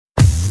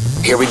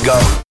Here we go.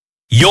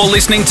 You're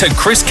listening to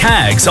Chris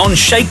Caggs on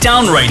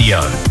ShakeDown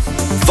Radio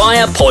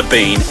via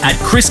Podbean at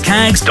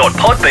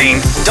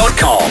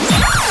chriscaggs.podbean.com.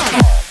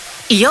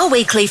 Your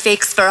weekly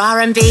fix for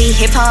RnB,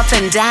 hip-hop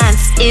and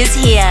dance is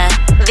here.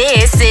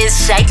 This is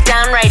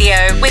Shakedown Radio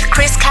with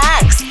Chris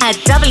Caggs at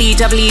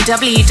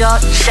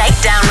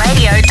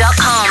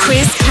www.shakedownradio.com.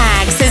 Chris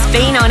Caggs has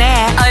been on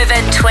air over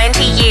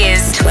 20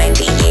 years.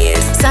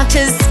 Such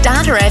as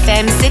Starter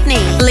FM Sydney,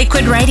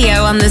 Liquid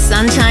Radio on the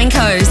Sunshine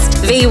Coast,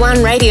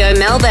 V1 Radio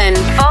Melbourne,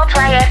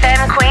 4Play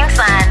FM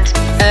Queensland,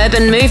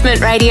 Urban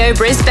Movement Radio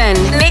Brisbane,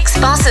 Mix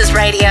Bosses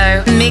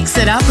Radio, Mix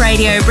It Up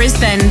Radio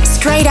Brisbane,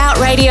 Straight Out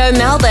Radio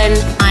Melbourne,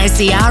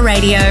 ICR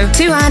Radio,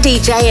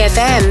 2RDJ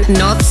FM,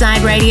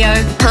 Northside Radio,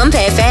 Pump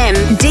FM,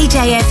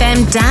 DJ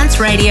FM Dance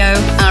Radio,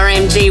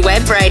 RMG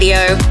Web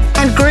Radio,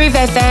 and Groove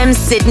FM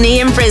Sydney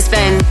and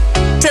Brisbane.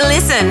 To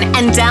listen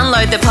and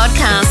download the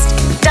podcast,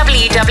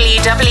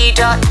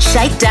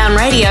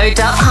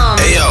 www.shakedownradio.com.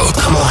 Hey yo,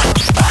 come on.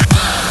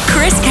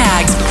 Chris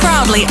Caggs,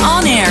 proudly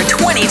on air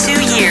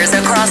 22 years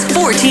across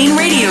 14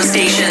 radio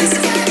stations,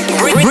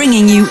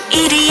 bringing you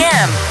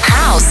EDM,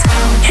 house,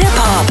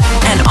 hip-hop,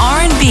 and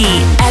R&B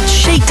at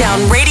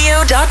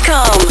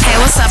shakedownradio.com. Hey,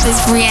 what's up?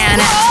 It's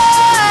Rihanna.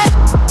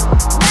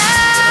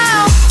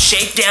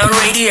 Shakedown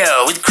Radio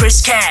with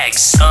Chris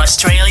Caggs,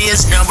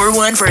 Australia's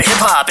 #1 for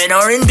hip-hop and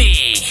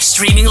R&B.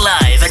 Streaming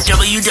live at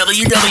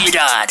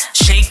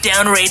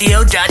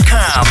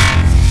www.shakedownradio.com.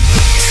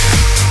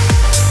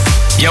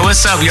 Yo,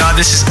 what's up, y'all?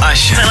 This is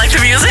Usher. I like the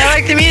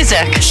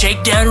music.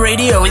 Shakedown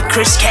Radio with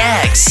Chris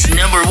Caggs,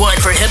 #1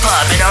 for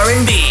hip-hop and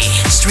R&B.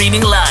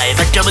 Streaming live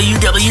at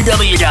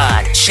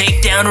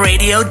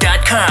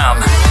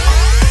www.shakedownradio.com.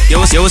 Yo,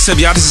 what's up,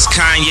 y'all? This is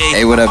Kanye.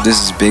 Hey, what up? This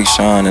is Big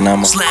Sean, and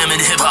I'm Slammin'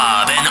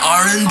 hip-hop and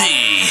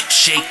R&B.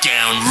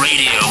 Shakedown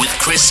Radio with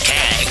Chris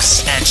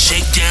Caggs at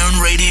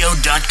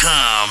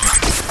shakedownradio.com.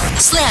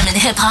 Slammin'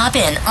 hip-hop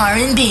and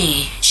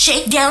R&B.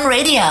 Shakedown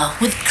Radio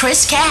with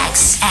Chris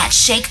Caggs at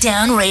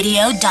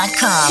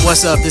shakedownradio.com.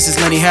 What's up? This is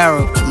Lenny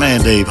Harrell.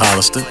 Man, Dave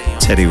Hollister.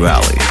 Teddy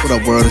Riley. What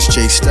up, world? It's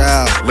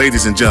ShakeDown.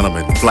 Ladies and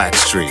gentlemen,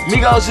 Blackstreet.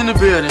 Migos in the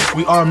building.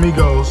 We are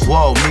Migos.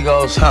 Whoa,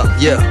 Migos, huh?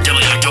 Yeah.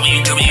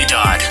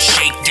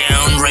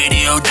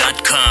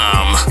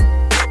 www.shakedownradio.com.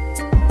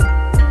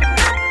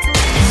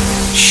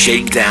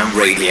 Shakedown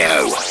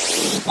Radio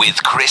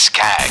with Chris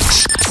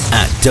Caggs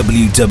at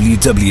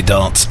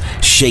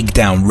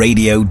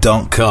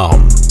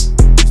www.shakedownradio.com.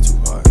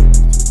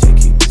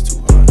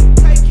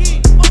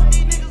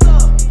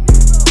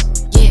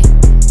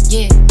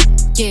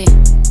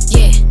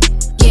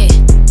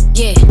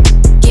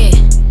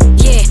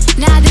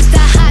 Now this the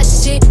hot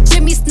shit.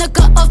 Jimmy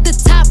Snooker off the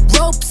top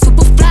rope,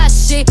 super fly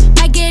shit.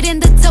 Might get in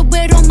the tub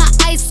with all my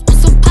ice on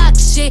some pop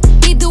shit.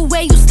 Either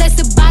way, you slice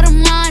the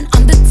bottom line,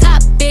 I'm the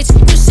top bitch.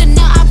 You should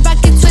know I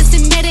rock it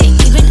twisted, made it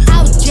even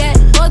out yet.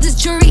 All this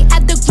jewelry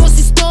at the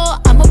grocery store,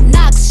 I'm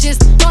obnoxious.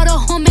 Bought a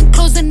home and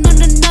closing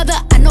on another,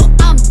 I know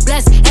I'm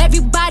blessed.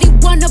 Everybody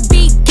wanna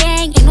be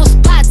gang, ain't no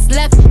spots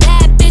left.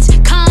 Bad bitch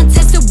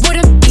contest, it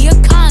wouldn't be a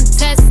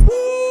contest.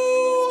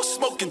 Ooh,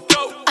 smoking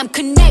dope. I'm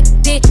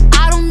connected,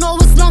 I don't know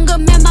what's longer,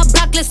 man, my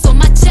block list on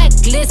my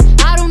checklist.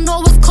 I don't know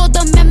what's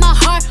colder, man, my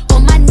heart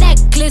on my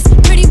necklace.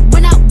 Pretty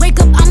when I wake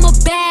up, I'm a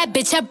bad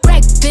bitch at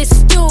breakfast.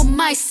 Still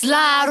might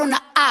slide on the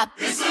op.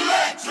 It's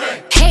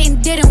electric.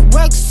 Hating didn't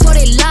work, so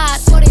they lied.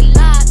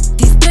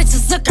 These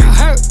bitches looking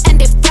hurt and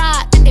they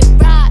fried.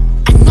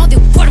 I know they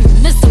wouldn't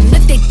miss them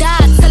if they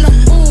died. Tell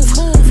them move.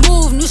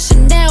 New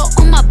Chanel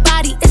on my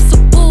body, it's a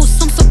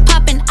boost. I'm so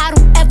poppin', I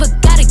don't ever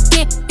gotta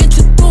get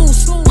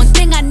introduced. One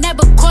thing I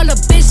never call a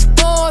bitch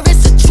for,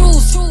 it's a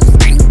truce.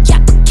 Yeah, I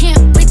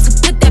can't wait to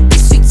put that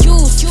bitch to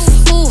use.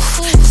 Ooh,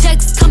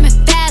 checks coming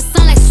fast,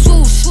 sound like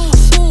swoosh. Ooh,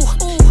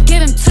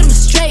 give him to them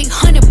straight,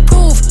 100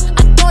 proof. I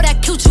thought I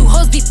killed you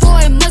hoes before,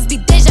 it must be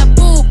deja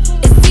vu.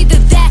 It's either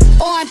that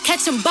or I'm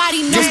catching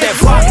body numbers. This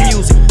that rock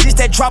music, this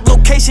that drop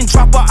location,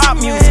 drop a op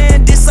music.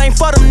 Man, this ain't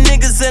for them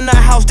niggas in the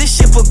house, this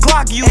shit for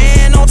Glock use.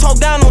 And don't talk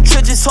down on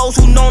Tridges hoes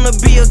who known to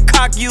be a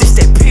cock use.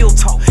 This that pill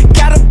talk,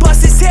 gotta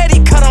bust his head, he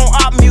cut on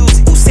op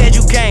music. Who said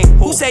you gang?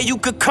 Who said you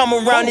could come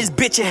around this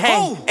bitch and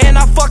hang? And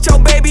I fucked your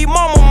baby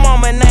mama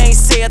and I ain't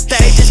say a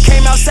thing. Just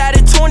came outside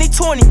in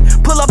 2020,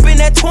 pull up in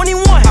that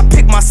 21. I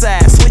pick my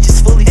side,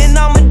 switches fully, and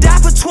I'ma die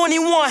for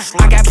 21.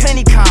 I got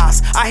plenty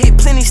cars, I hit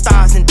plenty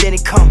stars and then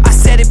it come. I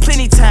said it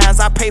plenty times,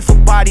 I pay for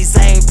bodies,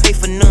 I ain't pay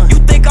for none. You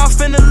think I'm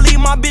finna leave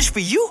my bitch for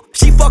you?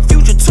 She fuck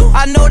Future too.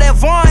 I know that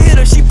Vaughn hit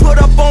her, she put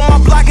up on my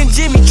block and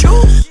Jimmy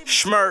Choo.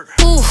 Schmirk.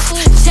 Ooh,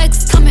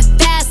 checks coming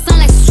fast,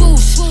 sound like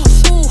swoosh. Ooh,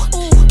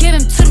 give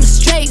him to them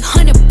straight,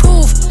 100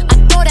 proof. I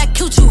thought I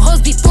killed you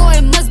hoes before,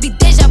 it must be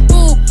deja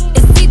vu.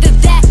 It's either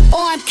that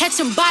or I'm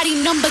catching body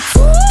number 2.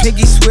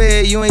 Piggy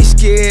swear you ain't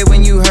scared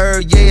when you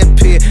heard yeah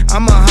appear.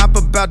 I'ma hop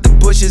about the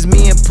bushes,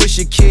 me and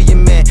Pusha kill your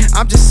man.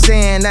 I'm just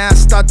saying now I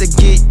start to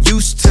get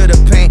used to the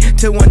pain.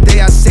 Till one day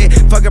I said,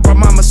 fuck it, brought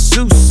my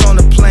masseuse on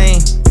the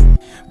plane.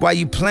 Why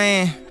you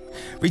playing?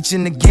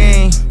 Reaching the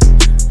game,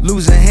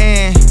 lose a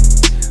hand.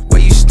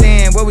 Where you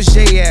stand? Where was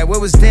Jay at? Where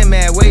was them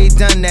at? Where he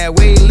done that?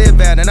 Where he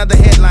live at? Another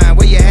headline,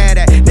 where you had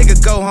at?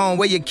 Nigga, go home,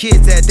 where your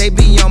kids at? They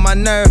be on my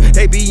nerve,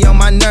 they be on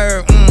my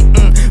nerve.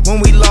 When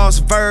we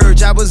lost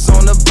Verge, I was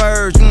on the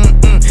verge.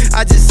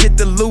 I just hit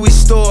the Louis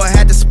store,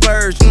 had to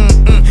splurge.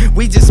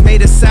 We just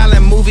made a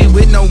silent movie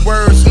with no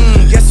words.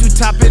 Guess who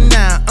topping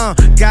now?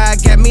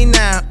 God got me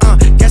now.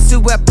 Guess who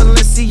at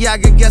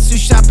Balenciaga? Guess who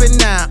shopping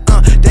now?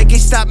 They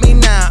can't stop me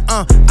now.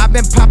 I've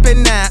been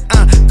popping now.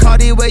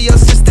 Cardi, where your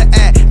sister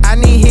at? I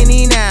need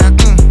Henny now.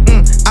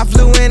 I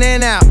flew in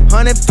and out,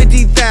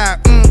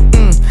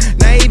 150,000.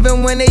 Now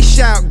even when they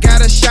shout,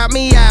 gotta shout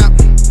me out.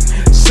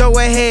 So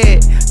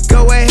ahead,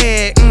 go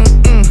ahead.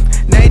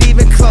 Not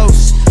even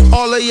close.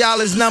 All of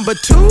y'all is number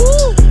 2.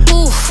 Ooh,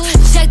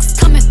 checks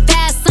coming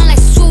fast, sound like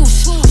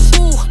swoosh. Ooh,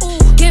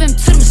 give him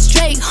to them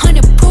straight,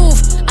 100 proof.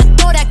 I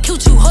thought I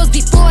killed you hoes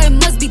before, it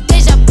must be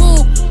deja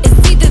vu.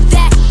 It's either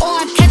that or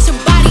I'm catching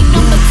body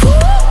number 2.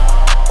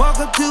 Walk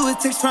up to a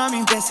text from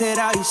you that said,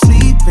 are you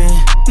sleeping?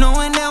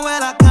 Knowing that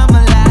well I come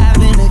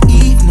alive in the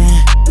evening.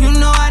 You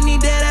know I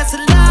need that ass a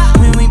lot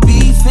when we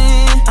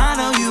beefing. I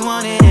know you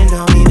want it and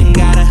don't even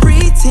gotta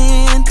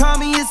pretend. Call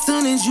me as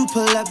soon as you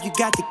pull up, you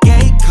got the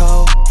gate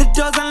code. The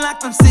door's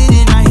unlocked, I'm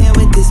sitting right here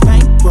with this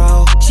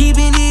bankroll. She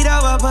been it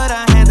over, put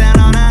her hands down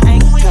on her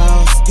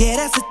ankles. Yeah,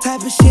 that's the type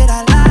of shit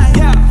I like.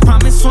 Yeah.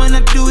 Promise when I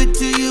do it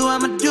to you,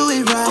 I'ma do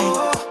it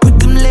right. Put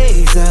them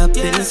legs up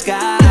in the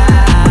sky.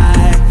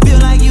 Feel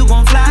like you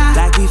gon' fly,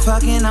 like we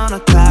fucking on a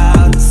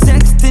cloud.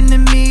 Sexting to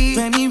me,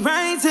 bring me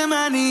right to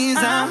my knees.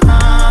 I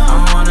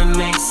wanna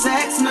make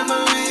sex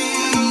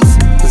memories,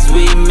 cause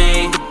we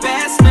made the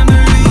best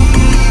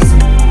memories.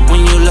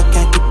 When you look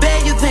at the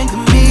bed, you think of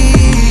me.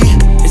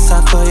 It's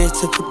hard for you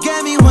to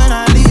forget me when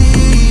I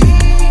leave.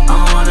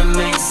 I wanna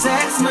make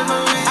sex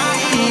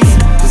memories,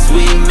 cause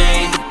we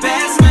made the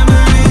best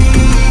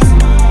memories.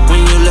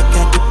 When you look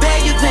at the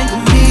bed, you think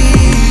of me.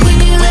 When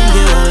you look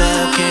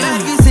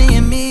back, you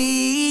seeing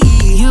me.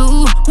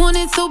 You want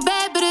it so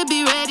bad, better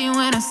be ready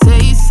when I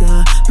say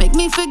so. Make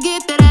me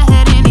forget that I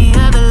had any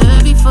other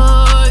love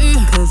before you,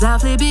 cause I'll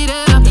flip it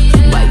up.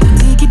 Why you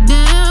take it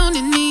down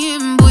in the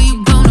end, boy,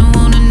 you gonna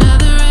want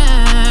another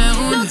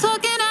round. No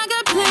talking, I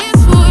got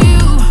plans for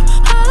you.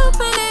 I'll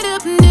open it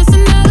up and it's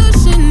an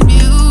ocean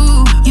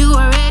view. You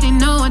already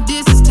know what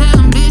this is, tell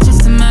them bitches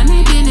to mind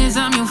their business,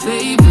 I'm your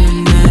favorite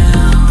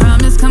now.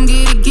 Promise, come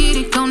get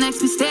it, don't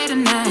ask me stay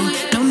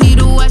tonight. No need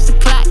to watch the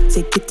clock,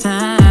 take your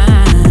time.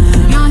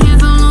 Your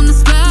hands all on the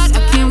spot, I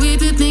can't wait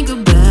to think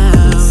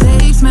about.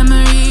 Safe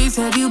memories,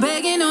 have you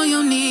begging on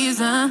your knees,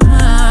 I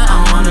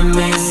wanna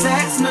make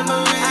sex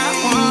memories,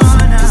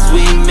 cause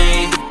we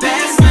made the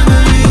best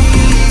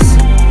memories.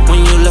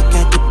 When you look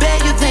at the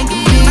bed, you think of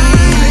me.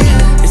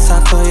 It's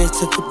hard for you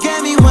to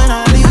forget me when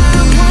I leave. I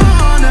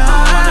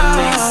wanna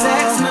make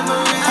sex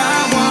memories,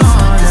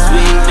 cause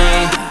we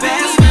made the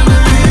best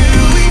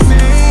memories.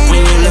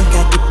 When you look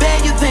at the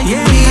bed, you think of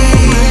me.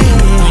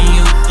 When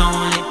you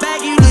throwing it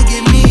back, you look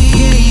at me.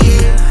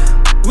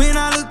 When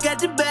I look at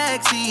the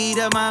backseat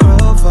of my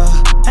Rover,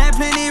 had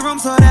plenty room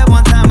so that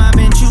one time I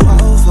bent you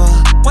over.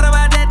 What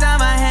about that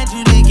time I had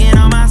you licking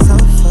on my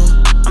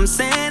sofa? I'm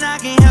saying I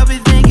can't help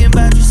it thinking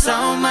about you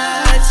so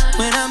much.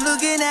 When I'm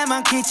looking at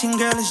my kitchen,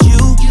 girl, it's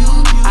you.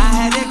 I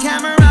had that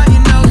camera out, you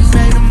know it's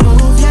ready to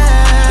move,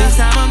 yeah. This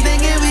time I'm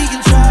thinking we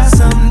can try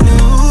something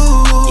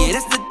new. Yeah,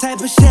 that's the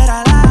type of shit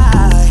I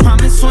like.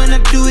 Promise when I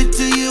do it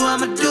to you,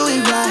 I'ma do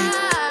it right.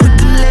 Put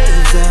them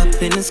legs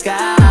up in the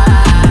sky.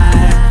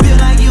 Feel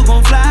like you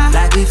gon' fly,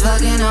 like we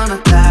fucking on a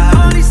cloud.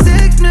 All these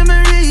sex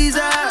memories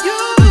are you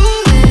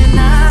and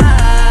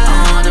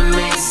I wanna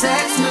make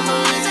sex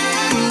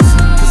memories,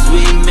 cause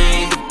we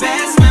made the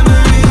best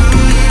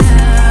memories.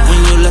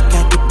 When you look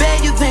at the bed,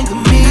 you think of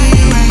me.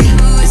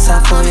 It's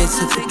hard for you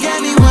to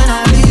forget me when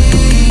I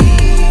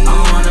leave. I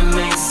wanna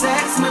make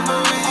sex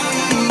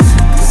memories,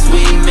 cause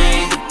we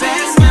made the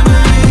best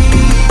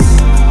memories.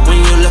 When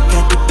you look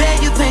at the bed,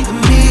 you think of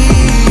me.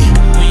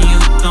 When you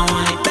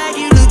throwing it back,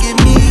 you look at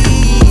me.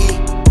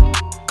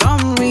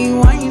 Come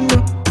rewind,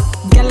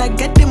 girl, I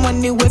get the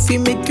money if you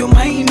make you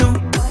mine,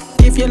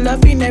 if you're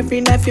loving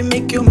every night, you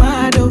make you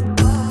mad,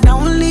 Now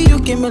only you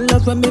give me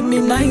love and make me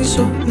nice,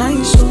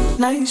 nice,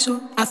 nice,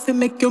 I feel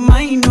make you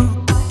mine,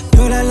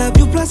 Girl, I love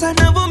you, plus I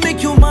never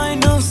make you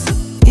minus.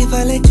 If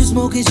I let you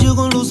smoke it, you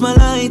gon' lose my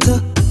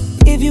lighter.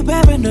 If you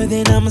paranoid,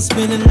 then I'ma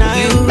spend the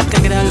night. You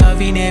can get a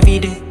loving every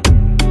day.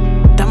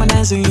 Time I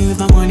dance with you, with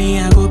my money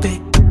I go pay.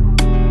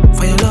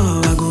 For your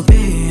love I go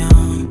pay,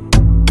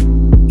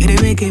 You dey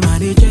make it my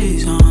DJ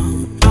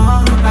song.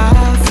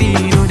 I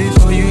feel this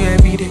for you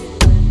every day.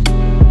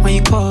 When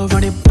you call,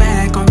 run it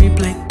back on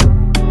replay.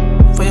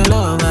 For your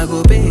love I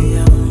go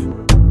pay,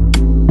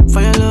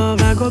 For your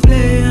love I go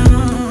play,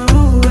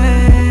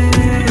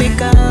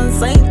 Make a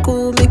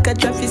psycho, make a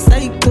traffic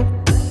psycho.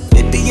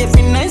 Baby,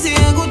 every night say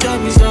I go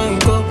drive me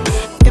psycho.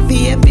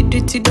 Every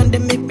duty done, they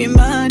make me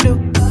mad,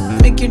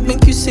 Make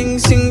you sing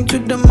to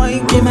the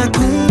mic. Yeah, my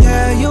queen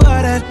girl, you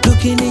are that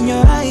looking in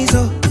your eyes,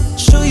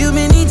 Show you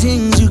many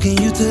things you can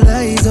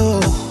utilize,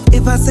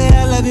 If I say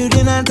I love you,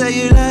 then I tell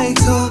you like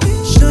so.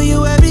 Show you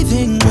you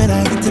everything when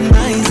I get to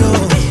nice,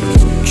 oh.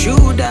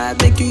 True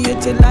that make you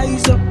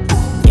utilize, oh.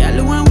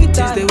 Girl, when we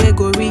taste the way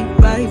go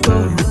revive,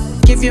 oh.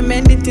 Give you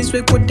many things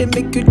we could they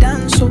make you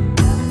dance, oh.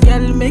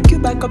 Girl, make you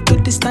back up to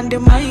the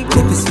standing mic.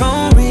 If his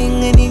phone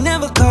ring and he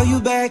never call you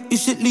back, you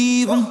should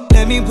leave him.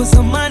 Let me put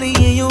some money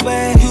in your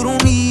bag. You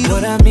don't need him.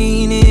 What I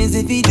mean is,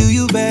 if he do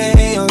you bad,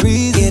 it ain't your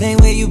reason. It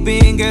ain't where you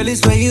been, girl,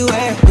 it's where you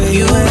at. Where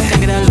you at?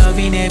 Take that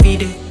loving every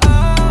day.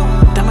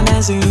 Diamond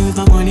dancing you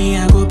for money,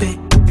 I go pay.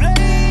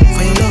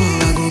 For your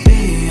love, I go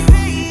pay.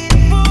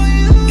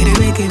 It ain't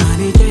making all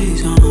the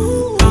days, I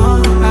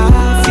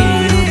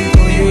feel it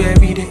for you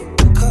every day.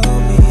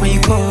 When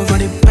you call for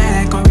the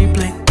back on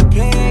replay.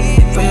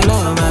 For your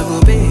love, I go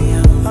pay.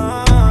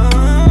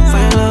 For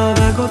your love, I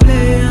go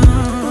play.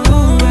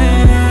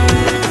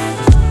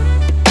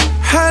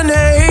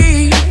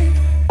 Honey,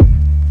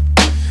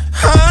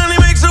 honey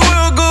makes the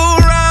world go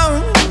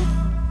round.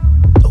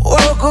 The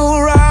world go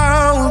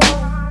round.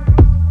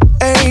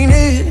 Ain't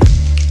it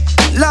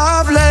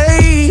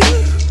lovely?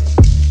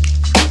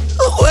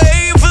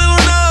 Wait for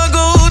when I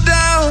go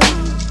down.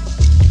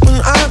 When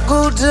I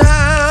go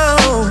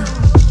down.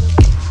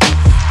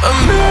 A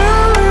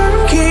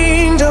million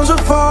kingdoms will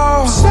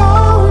fall.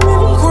 So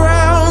many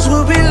crowns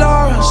will be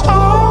lost.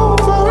 All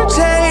for a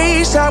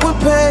taste I would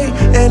pay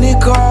any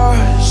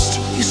cost.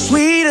 You're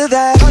sweeter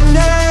than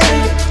honey.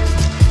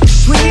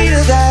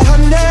 Sweeter than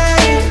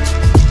honey.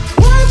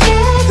 What's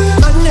all the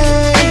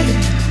honey?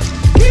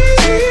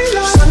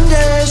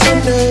 Sunday,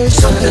 Sunday,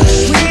 Sunday.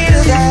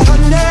 Sweeter than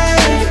honey.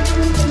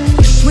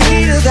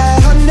 Sweeter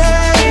than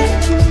honey.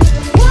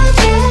 What's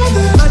all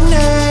the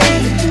honey?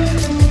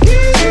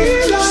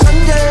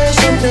 Sunday,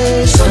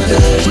 Sunday, Sunday.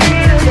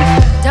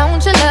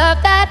 Don't you love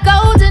that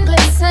golden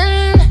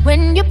glisten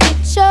when you put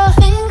your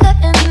finger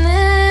in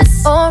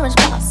this orange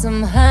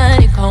blossom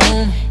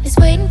honeycomb? It's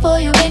waiting for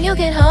you when you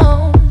get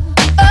home.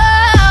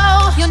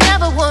 Oh, you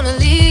never wanna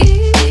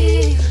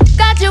leave.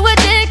 Got you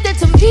addicted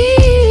to me.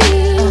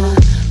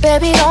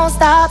 Baby, don't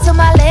stop till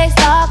my legs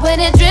stop. When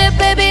it drip,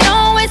 baby,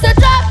 don't waste a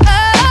drop.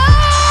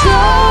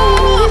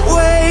 Oh,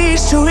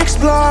 ways to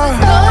explore.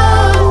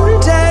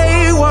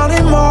 Day,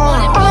 wanting more.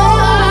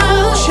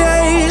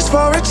 Chase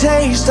for a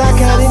taste I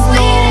can't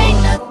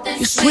ignore.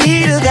 You're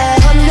sweeter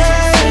than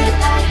honey.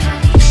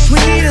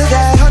 Sweeter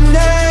than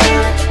honey.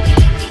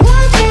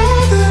 What's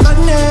all the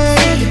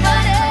honey?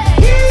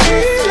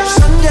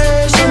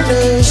 Sunday,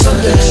 Sunday,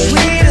 Sunday.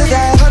 Sweeter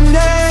than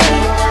honey.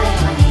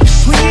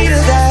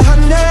 Sweeter than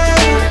honey.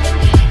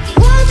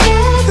 What's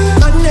all the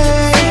honey?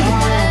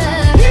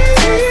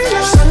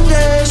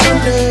 Sunday,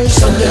 Sunday,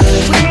 Sunday.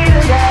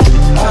 Sweeter than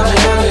honey,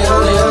 honey,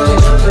 honey, honey,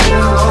 honey.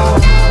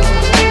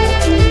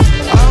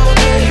 Oh,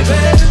 baby.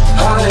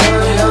 Honey,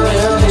 honey, honey,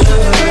 honey,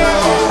 honey.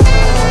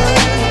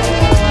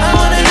 I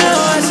wanna know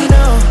how she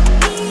know,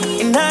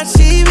 and how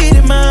she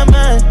reading my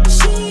mind.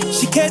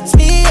 She catch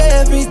me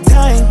every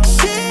time.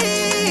 She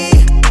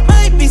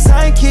might be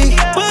psychic,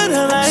 but I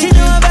like she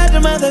know about the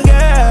mother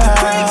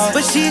girl,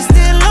 but she's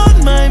still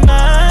on my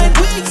mind.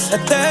 A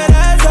third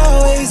eye's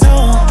always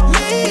on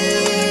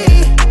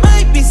me.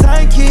 Might be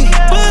psychic,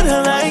 but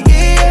I like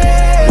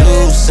it.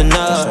 Loosen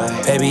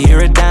up, baby,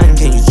 you're a dime.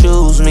 Can you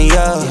choose me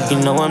up? You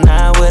know I'm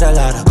not with a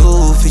lot of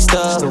goofy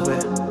stuff.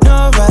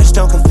 No rush,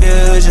 don't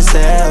confuse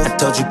yourself. I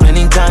told you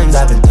plenty times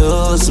I've been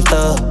through some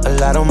stuff. A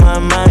lot on my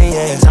mind,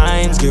 yeah.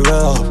 Times get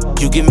rough.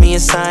 You give me a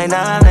sign,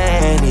 I'll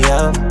land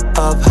you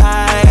up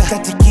high.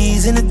 Got the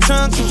keys in the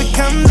trunk. If it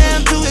come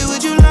down to it,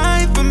 would you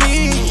lie for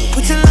me?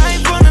 Put your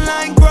life on the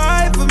line,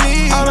 cry for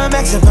me. All I'm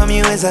asking from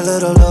you is a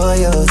little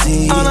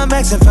loyalty. All I'm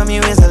asking from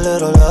you is a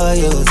little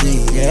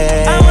loyalty,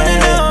 yeah. I wanna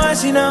know how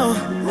she know,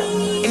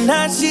 and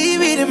how she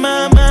reading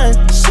my mind.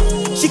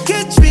 She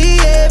catch me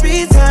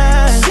every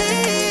time.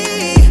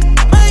 She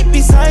might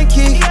be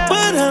psychic,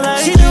 but I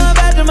like she know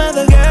about the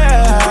mother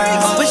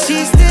girl, but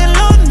she's still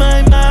on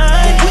my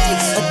mind.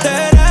 A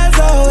third eye's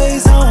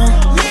always on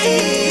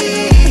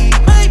me.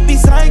 Might be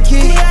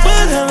psychic,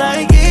 but I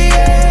like it,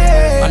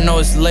 yeah. I know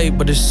it's late,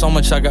 but there's so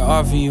much I can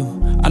offer you.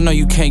 I know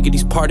you can't get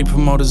these party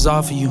promoters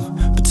off of you,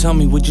 but tell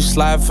me, would you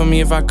slide for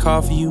me if I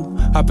call for you?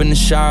 Hop in the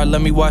shower,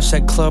 let me wash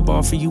that club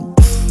off of you.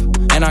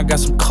 And I got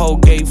some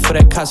Colgate for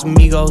that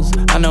Casamigos.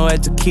 I know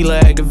that tequila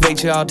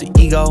activates your alter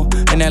ego.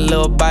 And that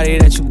little body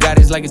that you got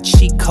is like a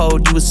cheat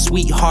code. You a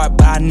sweetheart,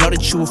 but I know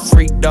that you a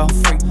freak though.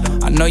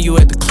 I know you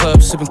at the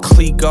club sipping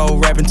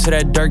Clico, rapping to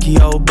that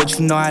Durkee-O. But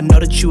you know I know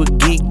that you a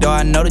geek though.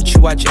 I know that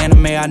you watch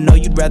anime. I know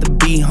you'd rather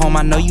be home.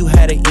 I know you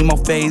had an emo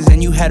phase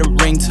and you had a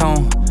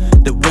ringtone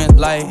that went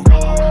like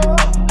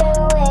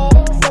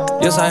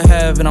Yes, I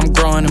have, and I'm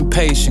growing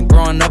impatient.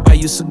 Growing up, I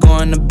used to go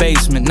in the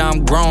basement. Now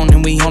I'm grown,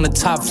 and we on the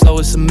top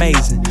floor, it's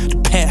amazing. The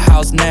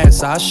penthouse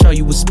NASA, I'll show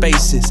you what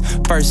space is.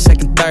 First,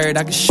 second, third,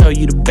 I can show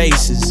you the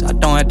bases. I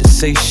don't have to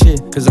say shit,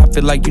 cause I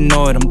feel like you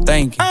know what I'm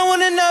thinking. I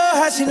wanna know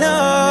how she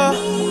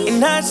know,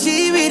 and how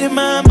she reading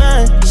my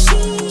mind.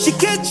 She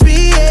catch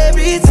me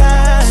every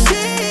time.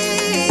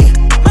 She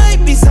might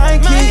be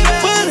psychic,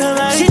 but I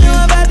like she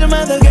know about the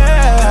mother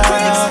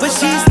girl, but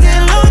she's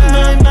still on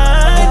my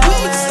mind.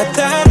 A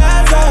third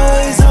eye's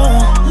always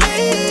on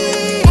me.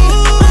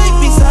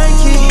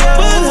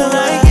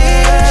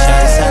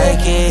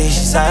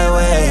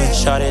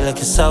 shawty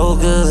looking so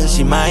good,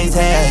 she my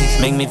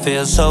text. Make me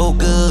feel so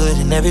good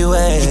in every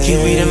way. You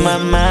keep reading my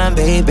mind,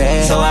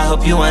 baby, so I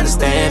hope you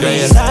understand me. Girl,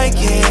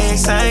 you're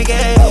psychic.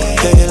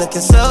 Girl, you're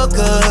looking so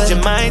good,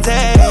 you're my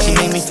text. She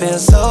make me feel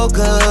so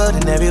good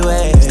in every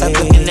way. Stop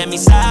looking at me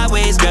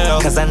sideways,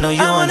 girl, cause I know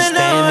you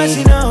understand me.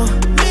 She know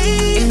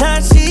me, and how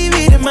she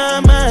reading my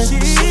mind.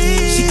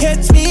 She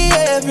catch me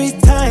every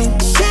time.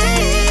 She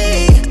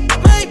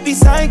might be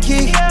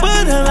psychic,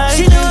 but I like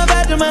she know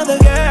about them other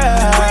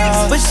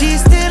girls, but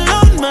she's still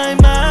on my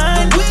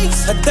mind.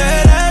 Her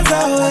third eye's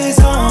always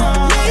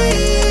on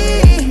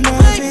me.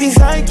 Might be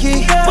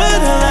psychic, but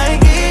I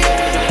like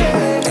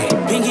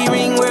it. Pinky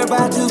ring, we're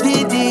about to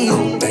be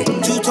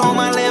deep. Two-tone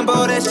my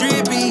Lambo, that's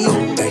drippy.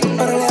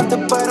 But I left the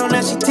bottle,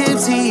 now she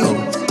tipsy.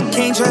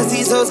 Can't trust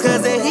these hoes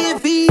cause they're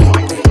hippie.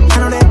 I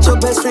know that your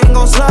best friend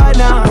gon' slide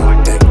now.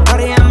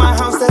 Party at my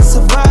house, that's a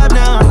vibe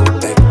now.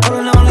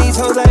 Pulling on these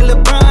hoes like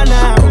LeBron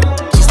now.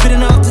 She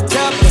spitting off the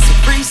top, that's a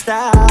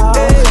freestyle.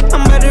 Hey,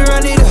 I'm about to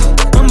run it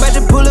up. I'm about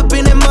to pull up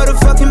in that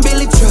motherfucking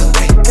Billy truck.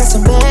 Hey, got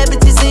some bad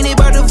bitches in it,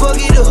 about to fuck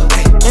it up.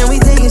 Hey, and we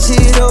taking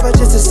shit over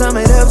just to sum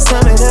it up.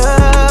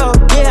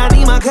 Yeah, I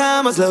need my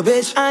commas, little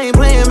bitch. I ain't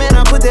playing, man,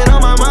 I put that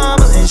on my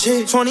mama and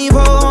shit.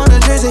 24 on the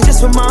jersey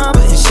just for mama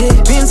and shit.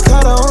 Vince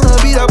Carter on the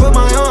beat, I put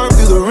my arm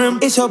through the rim.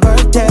 It's your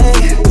birthday,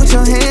 put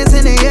your hands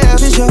in the air,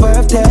 it's your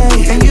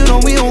birthday. And you know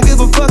we don't give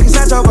a fuck, it's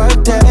not your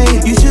birthday.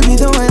 You should be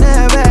throwing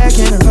that back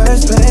in the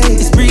first place.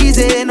 It's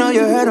breezy, know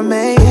you heard of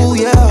me. Ooh,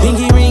 yeah.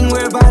 Pinky ring,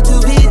 we're about to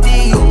be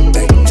deep.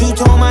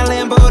 Two-tone my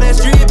Lambo,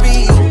 that's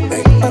drippy.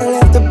 But I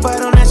left the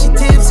bottle, now she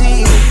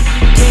tipsy.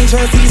 Can't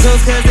trust these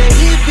hoes cause they're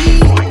hippie.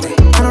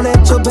 I know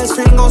that your best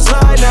friend gon'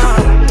 slide now.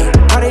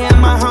 Party at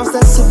my house,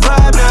 that's a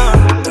vibe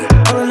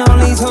now. Pulling on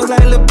these hoes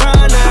like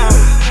LeBron now.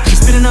 She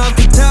spitting off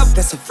the top,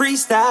 that's a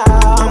freestyle.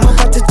 I'm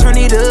about to turn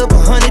it up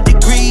 100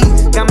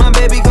 degrees. Got my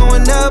baby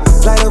going up,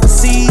 flight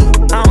overseas.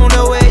 I don't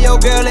know where your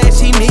girl at,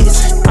 she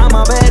missing. I'm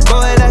a bad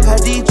boy like a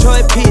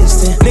Detroit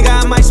Piston. Nigga,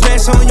 I might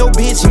smash on your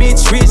bitch,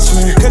 Mitch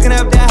Richmond. Cooking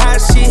up that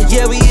hot shit,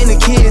 yeah, we in the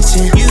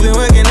kitchen. You been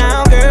working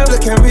out, girl,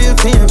 looking real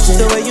tempting.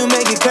 The way you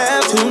make it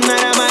clap,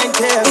 tonight I might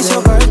tell. It's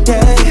your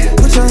birthday,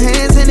 put your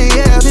hands in the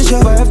air, it's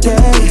your birthday.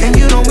 And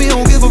you know we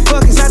don't give a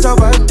fuck, it's not your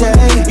birthday.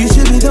 You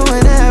should be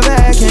throwing that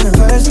back in the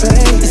first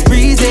place. It's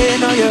breezy,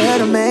 know you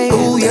heard of me.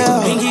 Ooh,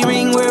 yeah. Pinky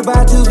ring, we're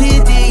about to be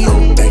deep.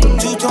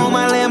 Two-tone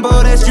my Lambo,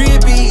 that's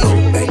drippy.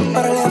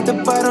 But I left the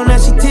bottle, now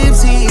she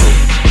tipsy.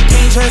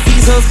 Can't trust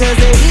these hoes cause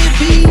they're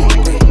hippie.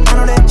 I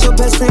know that your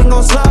best friend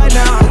gon' slide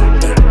now.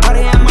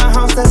 Party at my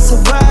house, that's a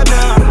vibe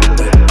now.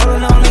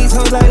 Pulling on these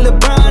hoes like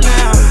LeBron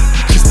now.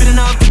 She spitting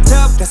off the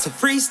top, that's a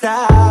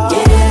freestyle.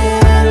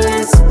 Yeah,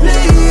 let's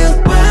play your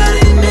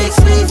body, makes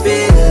me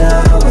feel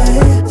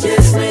alright.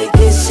 Just make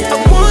it shine.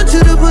 I want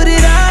you to put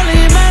it all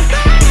in my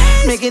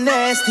face. Make it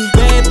nasty,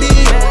 baby.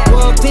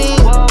 Walked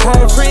in,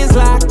 her friends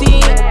locked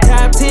in.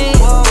 Top 10,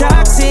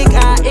 toxic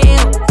I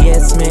am.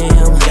 Yes,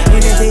 ma'am.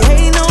 And if they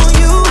hating on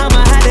you,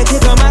 I'ma have to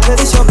kick 'em out 'cause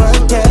it's your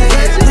birthday.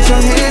 Put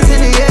your hands in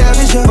the air,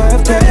 it's your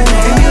birthday.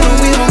 And you know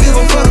we don't give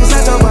a fuck, it's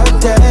not your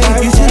birthday.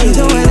 You should be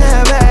doing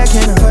that back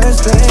in the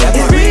first place.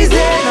 It's breezy,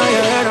 know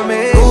you heard of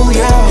me. Ooh,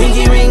 yeah.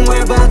 Pinky ring,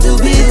 we're about to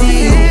be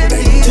deep.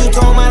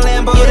 Two-tone my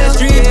Lambo, that's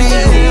drippy.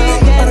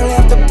 But I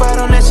left the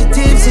bottle, now she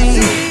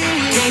tipsy.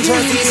 Can't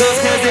trust these hoes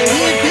 'cause they're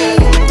hippie.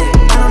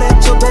 I know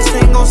that your best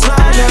friend gon'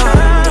 slide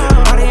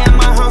now. Party at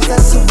my house,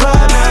 that's a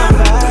vibe now.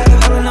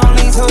 Pulling on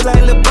these hoes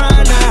like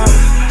LeBron now.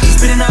 She's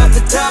spitting off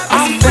the top.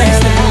 I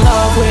fell in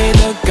love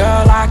with a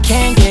girl, I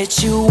can't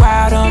get you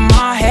out of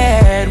my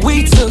head.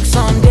 We took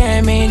some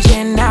damage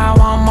and now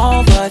I'm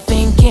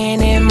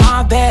overthinking in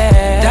my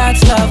bed.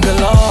 That's love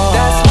galore.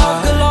 That's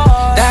love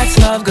galore. That's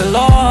love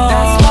galore.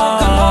 That's love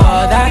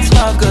galore. That's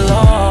love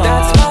galore.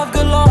 That's love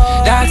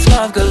galore. That's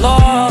love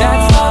galore.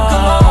 That's love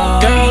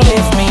galore. Girl,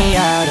 lift me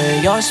out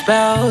of your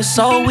spell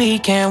so we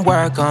can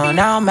work on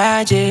our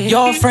magic.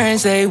 Your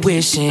friends, they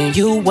wishing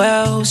you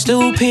well.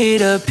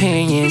 Stupid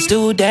opinions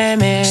do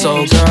damage.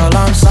 So girl,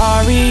 I'm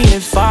sorry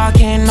if I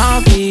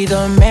cannot be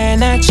the man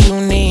that you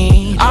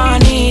need. I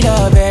need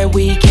a bed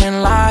we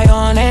can lie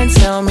on and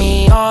tell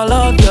me all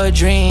of your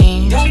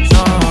dreams.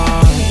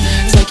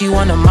 Take you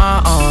under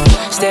my arm.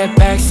 Step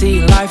back,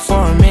 see life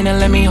for a minute,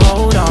 let me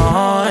hold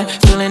on.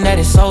 Feeling that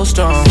it's so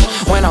strong.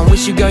 When I'm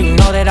with you, girl, you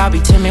know that I'll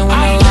be timid when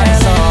the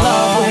lights on. In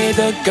love with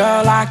a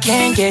girl, I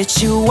can't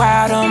get you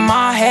out of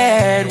my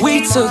head.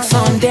 We took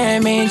some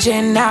damage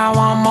and now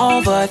I'm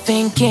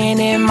overthinking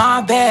in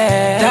my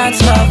bed.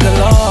 That's love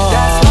galore.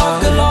 That's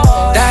love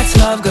galore. That's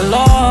love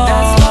galore.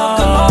 That's love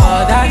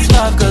galore. That's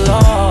love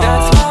galore.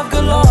 That's love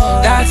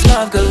galore. That's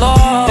love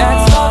galore.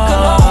 That's love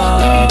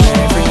galore.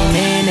 Every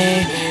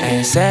minute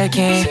and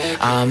second,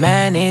 I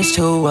manage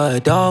to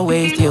adore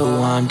with you.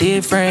 I'm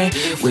different,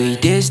 we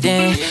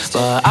distant,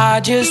 but I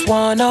just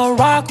wanna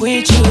rock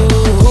with you.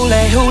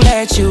 Who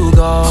let you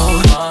go?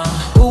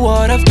 Who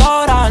would've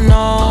thought I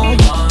know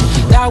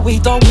that we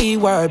thought we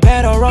were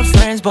better off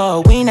friends,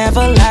 but we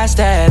never last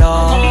at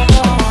all.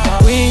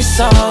 We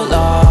so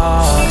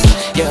lost,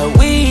 yeah,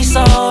 we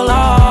so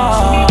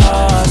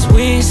lost,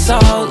 we so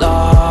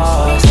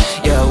lost.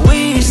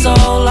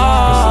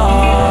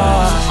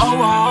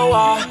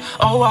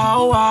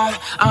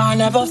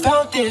 never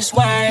felt this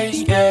way,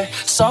 yeah.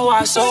 So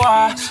I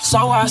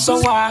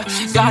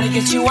gotta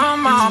get you out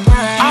my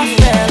brain. I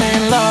fell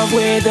in love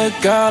with a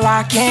girl,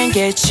 I can't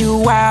get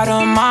you out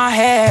of my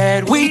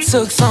head. We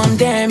took some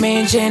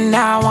damage and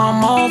now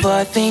I'm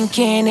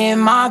overthinking in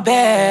my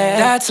bed.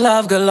 That's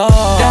love galore.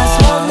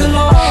 That's love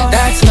galore.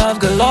 That's love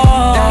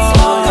galore. That's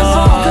love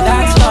galore.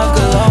 That's love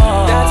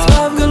galore. That's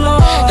love galore.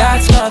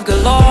 That's love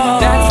galore.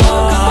 That's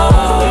love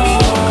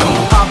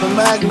galore. Poppin'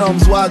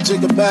 magnums, why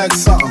jigger bag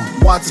something?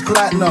 Watch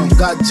platinum,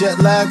 got jet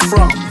lag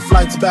from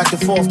flights back and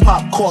forth,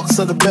 pop corks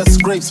are the best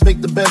scrapes, make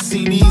the best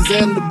CDs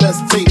and the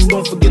best tapes.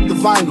 Don't forget the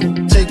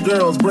vinyl. Take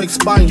girls, break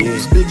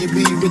spinals. Biggie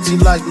B, Richie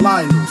like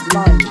Lionel.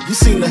 You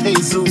seen the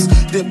Jesus,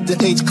 dip the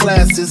H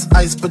classes,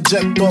 ice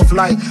project off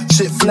like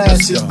shit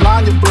flashes.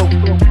 Blinded broke,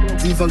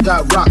 even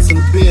got rocks in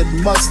the beard,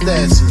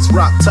 mustaches,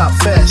 rock top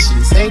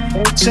fashions. Ain't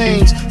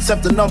changed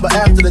except the number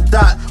after the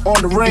dot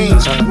on the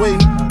range. Wait,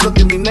 look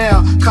at me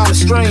now, kinda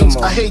strange.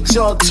 I hate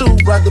y'all too,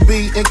 rather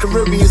be in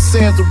Caribbean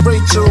sands with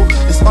Rachel.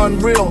 It's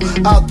unreal,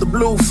 out the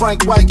blue,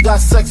 Frank White got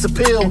sex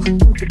appeal.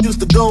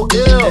 Used to go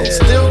ill,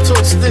 still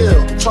took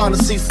still. Trying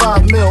to see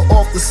 5 mil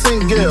off the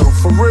single,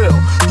 for real.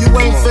 You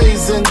ain't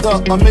phasing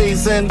the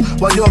amazing,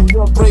 while you're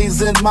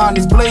brazen, mine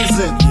is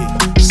blazing.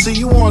 See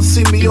you on,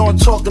 see me on,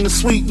 talking to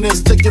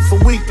sweetness. Take it for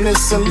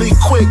weakness and leave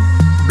quick.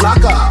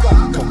 Block out.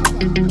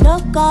 No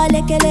call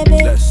like a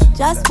lebe,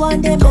 just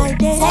one day my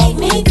day. Take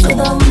me to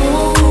the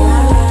moon.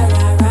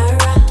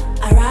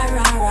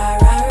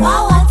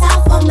 Pour water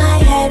for my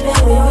head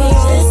when we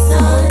reach the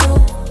sun.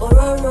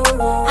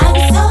 I'm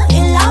so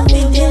in love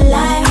with the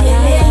life.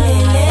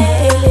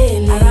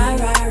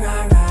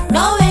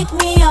 No wake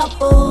me up,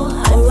 oh,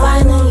 I'm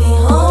finally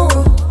home.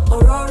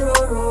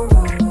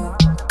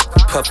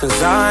 Puffin'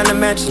 Zion, the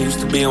mansion used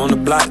to be on the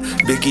block.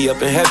 Biggie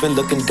up in heaven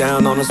looking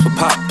down on us with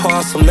pop.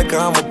 Pour some liquor,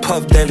 I'm a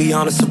puff daily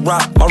on us a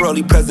rock. My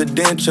rollie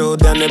presidential,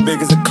 down there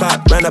big as a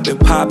clock. Ran up in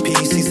Poppy,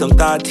 see some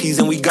thigh tees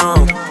and we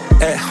gone.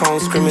 At home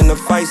screaming the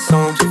fight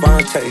song.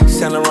 Javante,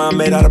 Saint Laurent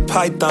made out of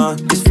python.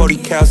 This 40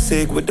 cal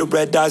cig with the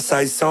red dot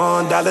sights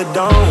on. Dollar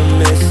don't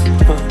miss.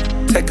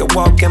 Take a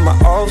walk in my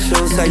old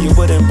shoes. Say you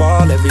wouldn't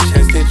ball every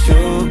chance that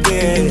you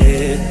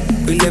get.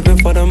 We living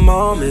for the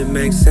moment,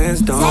 makes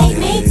sense, don't Take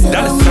me to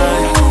Dollar the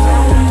sign.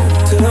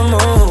 To the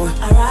moon.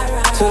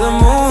 To the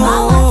moon.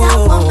 Pour water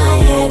for my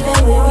head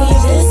when we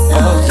reach the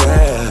sun. Oh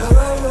yeah.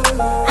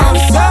 I'm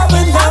so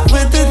in love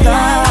with the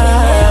life.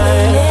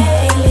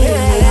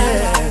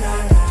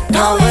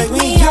 Don't wake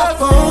me up,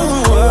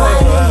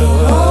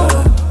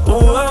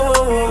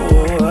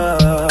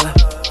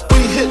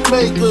 We hit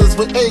makers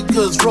with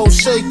acres, roll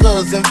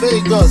shakers in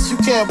Vegas. You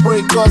can't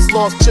break us,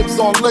 lost chips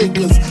on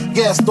Lakers.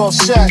 Gassed off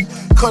Shaq,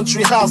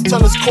 country house,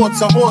 tennis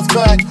courts and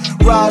horseback.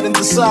 Ride and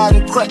decide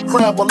and crack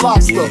crab or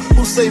lobster.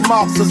 Who say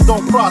mobsters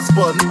don't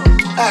prosper?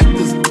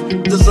 Actors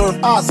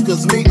deserve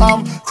Oscars. Me,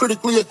 I'm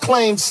critically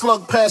acclaimed.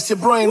 Slug past your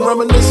brain.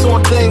 Reminisce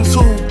on dames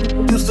who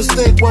used to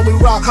stink when we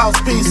rock house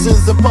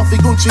pieces and puffy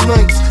Gucci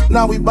links.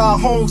 Now we buy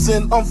homes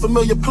in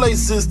unfamiliar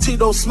places.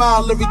 Tito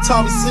smile every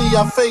time we see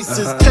our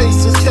faces.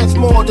 Cases catch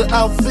more than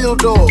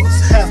outfielders.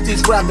 Half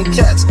these rapping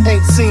cats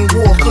ain't seen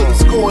war. Couldn't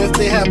score if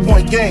they had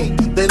point game.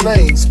 They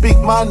lame. Speak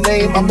my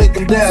name, I make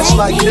them dash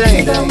like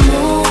Dame.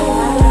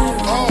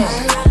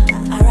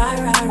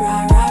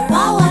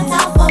 Pour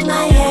water for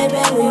my head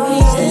when we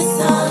reach the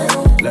sun.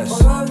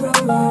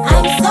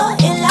 I'm so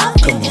in love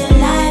with the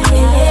life.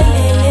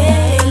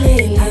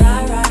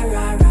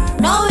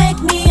 No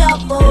wake me up,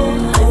 oh,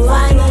 I'm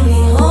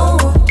finally home.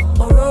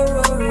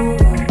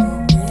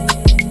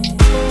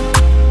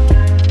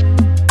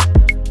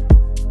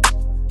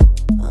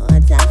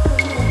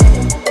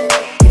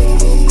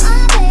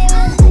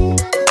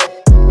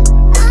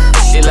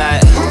 She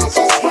like,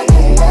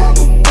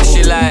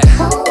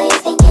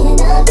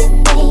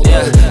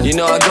 yeah, you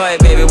know I got it,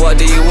 baby, what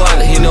do you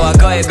want? You know I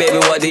got it, baby,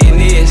 what do you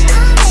need?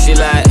 She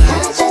like,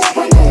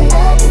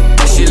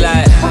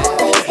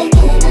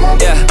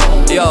 yeah,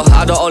 yo,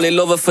 I don't only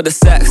love her for the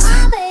sex,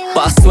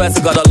 but I swear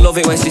to God I love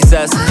it when she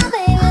says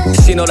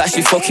she know that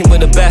she fucking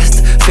with the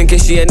best. Thinking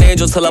she an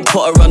angel till I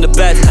put her on the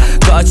bed.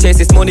 Gotta chase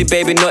this money,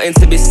 baby, nothing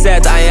to be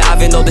said. I ain't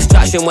having no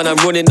distraction when I'm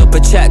running up a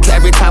check.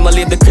 Every time I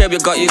leave the crib, you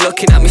got you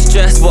looking at me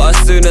stressed. But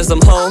as soon as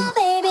I'm home,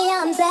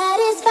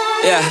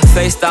 yeah,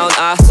 face down,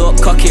 ass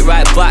up, cock it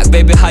right back.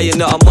 Baby, how you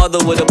not a mother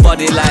with a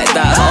body like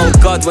that? Oh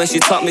God, when she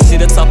taught me, she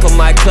the top of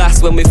my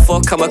class. When we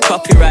fuck, I'm a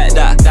copyright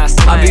that.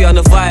 I be on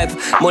the vibe,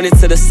 money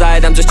to the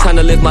side, I'm just trying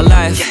to live my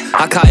life.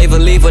 I can't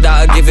even leave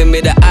without her giving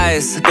me the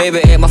eyes.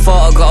 Baby, ain't my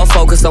fault, I gotta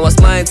focus on what's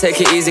mine. Take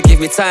it easy, give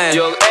me time.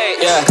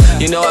 Yeah,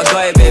 you know I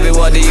got it, baby,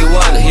 what do you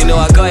want? You know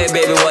I got it,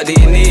 baby, what do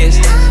you need?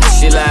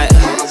 She like,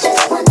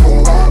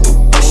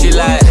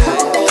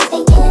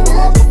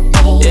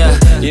 yeah,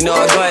 you know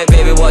I got it,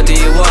 baby, what do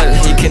you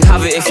want? You can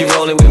have it if you're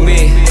rolling with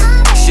me.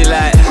 She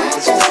like,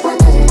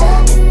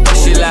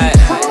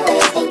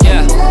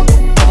 yeah.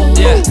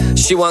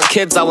 She want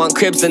kids, I want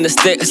cribs and the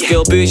sticks.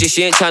 Girl bougie,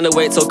 she ain't trying to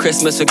wait till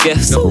Christmas for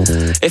gifts.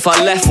 If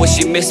I left, would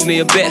she miss me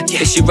a bit?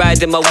 Is she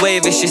riding my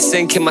wave? Is she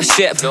sinking my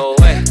ship? No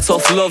way.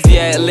 Tough love,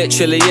 yeah, it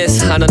literally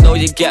is. And I know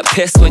you get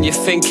pissed when you're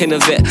thinking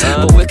of it,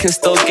 but we can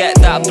still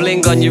get that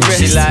bling on your wrist.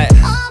 She like,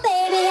 oh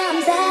baby,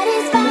 I'm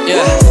satisfied.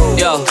 Yeah,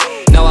 yo,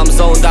 now I'm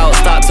zoned out,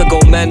 start to go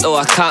mental.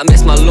 I can't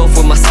miss my love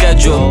with my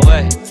schedule. No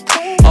way.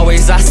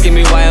 Always asking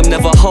me why I'm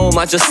never home.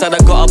 I just said I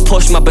gotta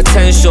push my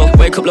potential.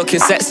 Wake up looking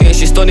sexy and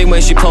she's stunning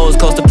when she pose.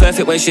 Close to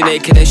perfect when she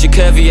naked and she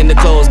curvy in the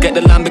clothes. Get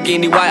the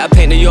Lamborghini white, I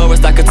paint the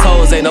Euros like a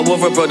toes. Ain't no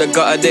other brother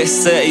got her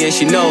this 30 and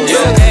she knows.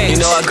 Yeah. You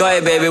know I got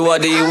it, baby,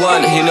 what do you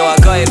want? You know I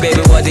got it,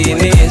 baby, what do you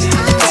need?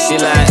 She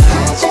like,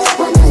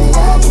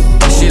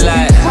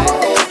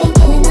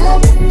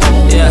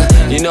 yeah,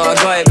 you know I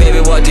got it, baby,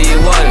 what do you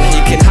want?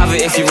 You can have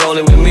it if you're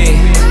rolling with me.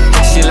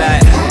 She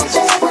like,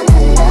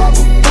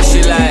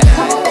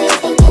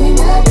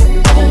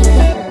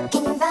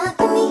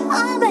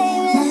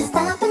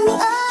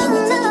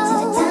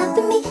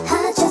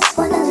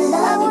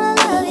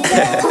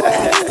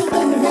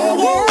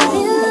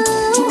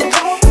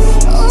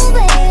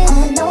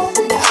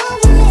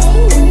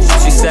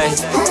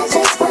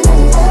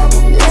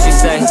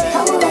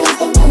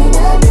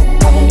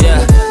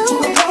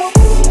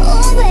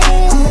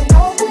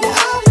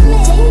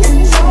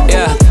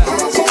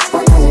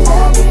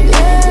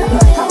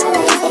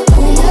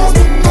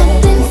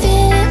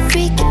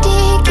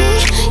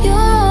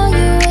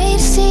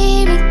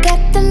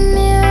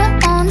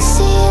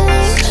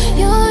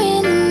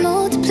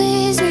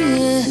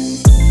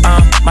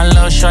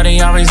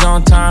 always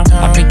on time.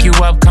 I pick you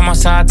up, come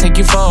outside, take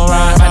you for a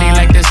ride. Body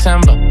like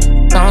December,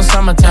 on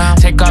summertime.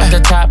 Take off the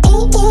top,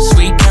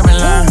 sweet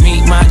Caroline.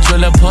 Meet my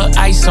jeweler, put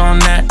ice on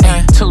that.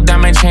 2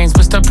 diamond chains,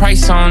 what's the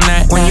price on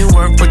that? When you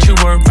work, what you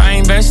work, I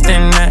invest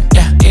in that.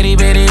 Yeah, itty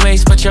bitty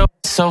waist, but your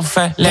so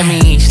fat. Let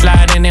me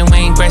slide in and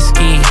Wayne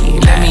Gretzky.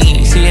 Let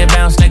me see it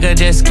bounce like a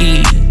jet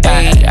ski.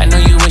 Ay, I know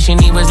you wishing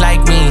he was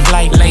like me.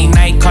 Like late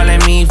night calling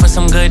me for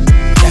some good.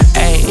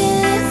 Ay.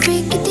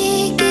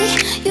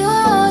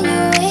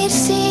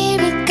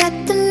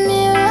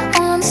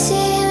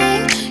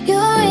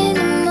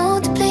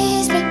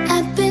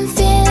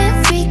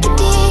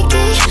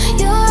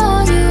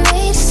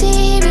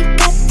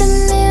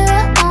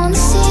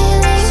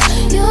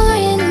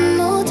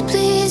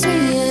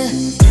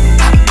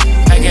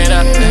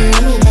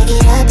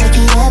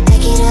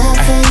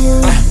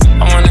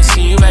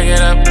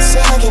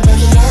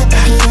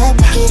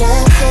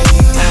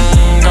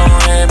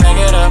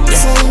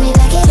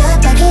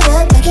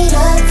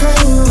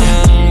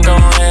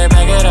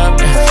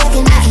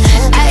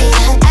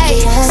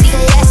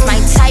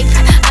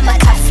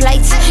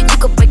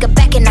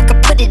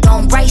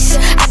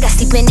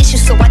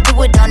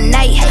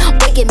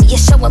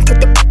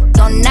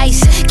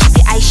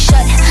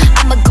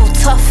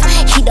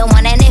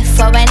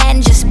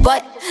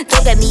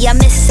 I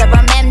miss her,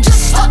 I'm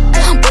just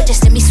boy,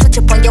 just let me switch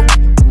up on your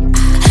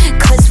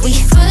cause we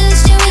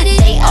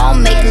they all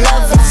make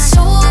love.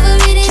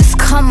 Just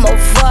come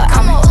over,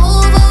 I'm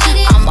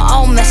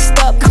all messed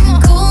up,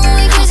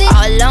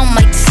 all on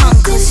my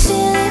tongue. Cause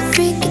feeling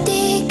freaky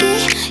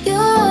deaky, you're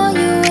on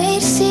your way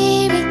to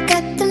see me.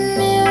 Got the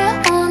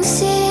mirror on the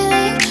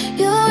ceiling,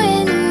 you're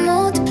in the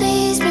mood to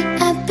please me.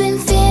 I've been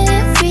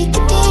feeling freaky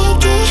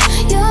deaky,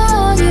 you're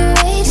on your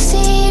way to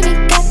see me.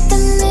 Got the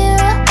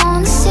mirror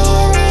on the ceiling.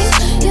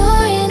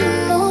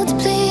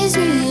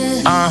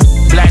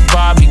 Black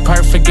Barbie,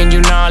 perfect and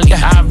you gnarly.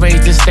 I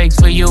raise the stakes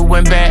for you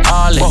and bet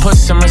all it. Put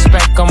some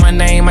respect on my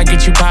name, I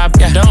get you pop.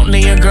 Don't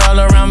leave a girl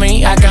around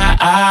me, I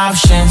got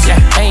options.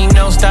 Ain't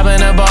no stopping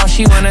the ball,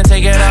 she wanna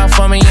take it off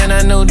for me in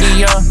a new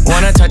Dior.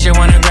 Wanna touch it,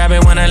 wanna grab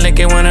it, wanna lick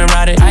it, wanna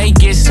ride it. I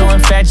get so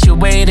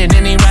infatuated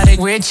and erotic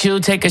with you.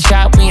 Take a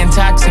shot, we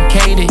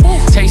intoxicated.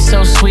 Taste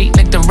so sweet,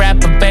 like the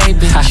rapper,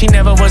 baby. She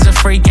never was a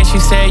freak and she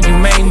said you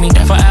made me.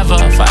 Forever,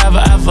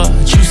 forever, ever,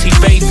 juicy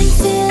baby.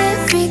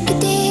 Freaky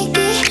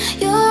deaky,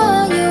 you're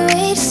on your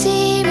way to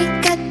see me.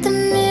 Got the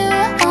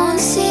mirror on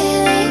the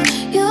ceiling,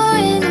 you're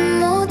in the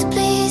mood to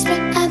please me.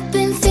 I've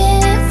been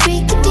feeling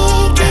freaky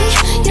deaky,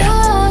 you're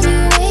on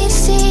your way to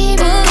see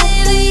me. Got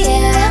the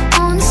mirror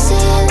on the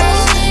ceiling,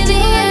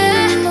 you're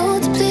in the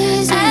mood to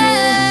please me.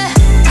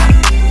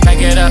 Back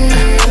it up.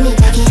 Let me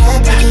back it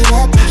up, back it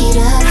up, back it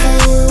up for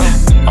you.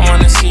 I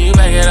wanna see you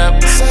back it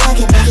up. So I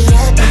can back it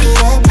up, back it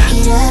up, back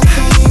it up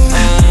for you.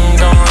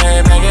 Go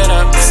ahead, back it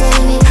up. So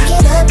let me back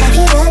it up, back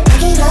it up,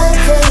 back it up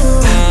for you.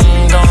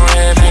 Go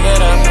ahead, back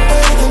it up.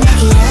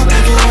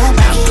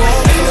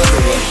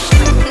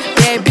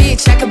 Bad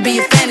bitch, I could be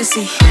a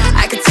fantasy.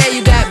 I could tell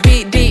you got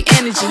big, deep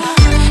energy.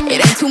 It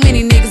ain't too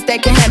many niggas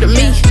that can handle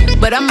me,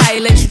 but I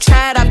might let you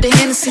try it off the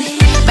Hennessy.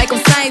 Make them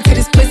sing to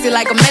this pussy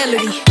like a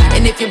melody.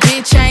 And if your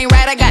bitch ain't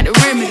right, I got the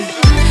remedy.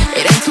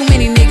 It ain't too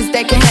many niggas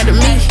that can handle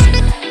me.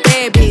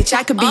 Bad bitch,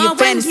 I could be a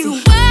fantasy. When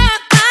you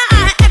walk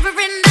by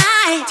every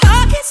night,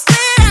 talking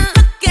sweet and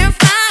looking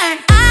fine,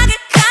 I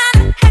get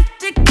kinda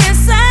hectic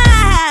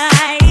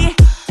inside.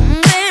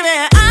 Baby,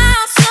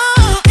 I'm so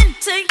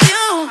into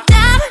you.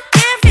 Now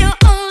if you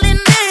only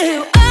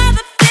knew all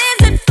the things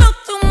that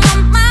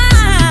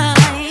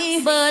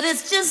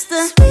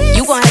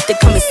to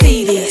come and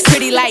see this.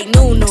 Pretty like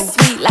Nunu,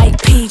 sweet like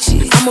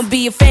peaches. I'ma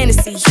be a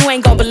fantasy, you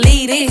ain't gon'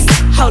 believe this.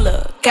 Hold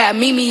up, got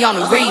Mimi on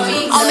the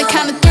remix. On the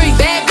count of 3,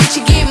 bad bitch,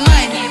 you get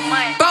money.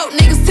 Broke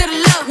niggas to the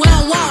left, we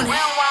don't want it.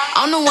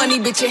 I'm the one these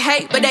bitches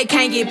hate, but they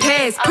can't get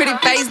past. Pretty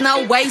face,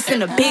 no waist,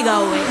 and a big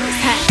old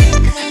ass.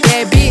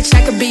 Bad bitch,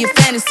 I could be a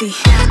fantasy.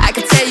 I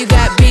could tell you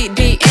got big,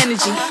 deep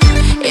energy.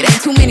 It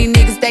ain't too many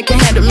niggas that can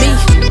handle me,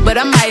 but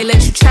I might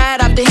let you try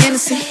it off the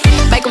Hennessy.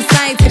 Make them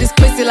sing to this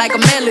pussy like a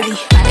melody.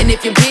 And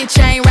if your bitch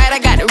ain't right, I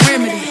got the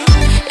remedy.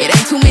 It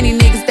ain't too many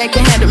niggas that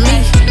can handle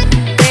me.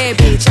 Bad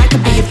bitch, I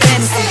could be a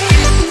fantasy.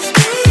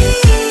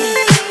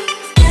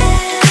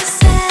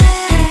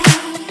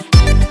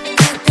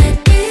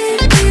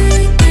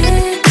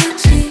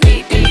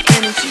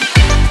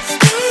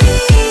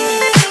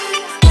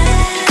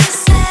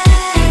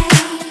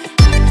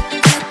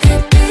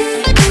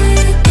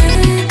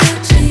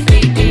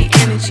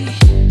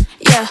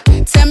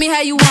 Tell me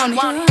how you want it.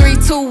 3,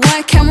 2,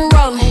 1, camera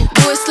rolling.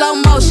 Do it slow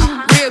motion.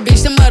 Real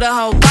bitch, the mother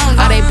hoe bone.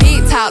 All they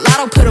big talk,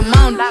 lotto put them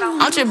on it.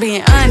 I'm just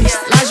being honest.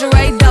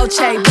 Lingerie,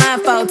 Dolce,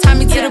 blindfold. Tie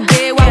me to the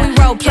bed while we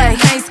role play.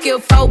 Can't skill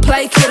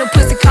foreplay, kill a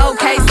pussy cold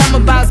case. I'm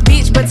a boss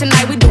bitch, but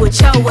tonight we do it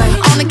your way.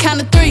 On the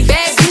count of 3,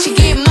 bad bitch, you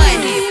get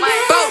money.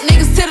 Broke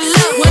niggas to the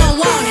left, we don't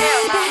want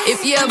it.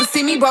 If you ever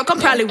see me broke, I'm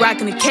probably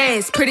rocking the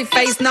cash. Pretty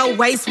face, no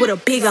waist, with a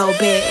big old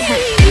bag.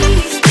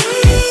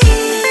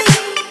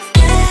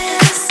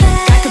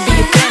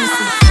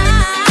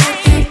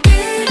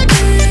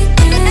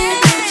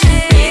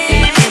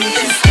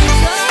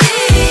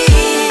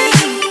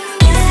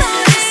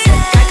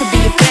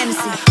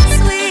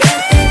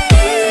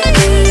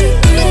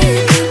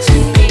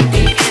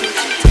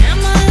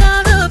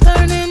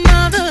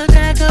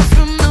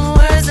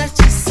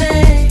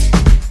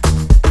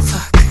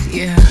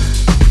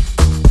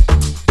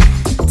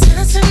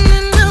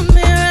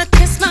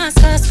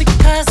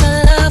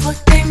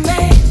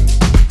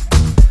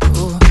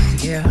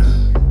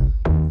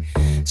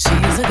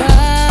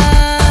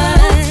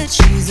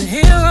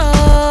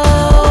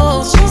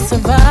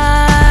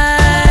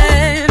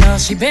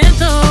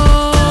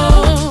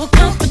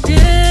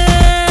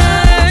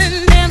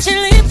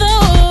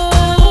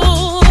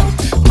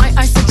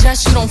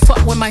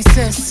 My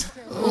sis,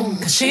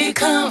 cause she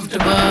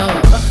comfortable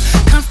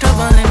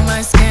in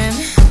my skin,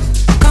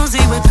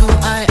 cozy with who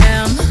I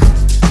am,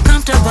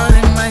 comfortable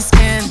in my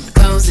skin,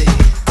 cozy,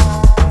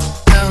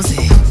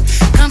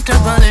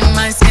 comfortable in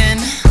my skin,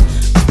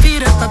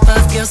 feet up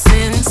above your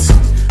sins,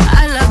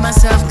 I love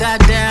myself,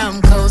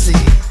 goddamn, cozy,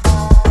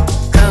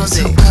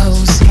 so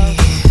cozy,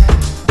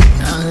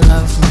 I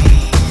love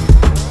me,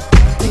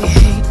 they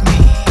hate me,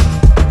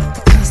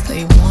 because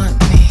they want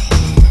me.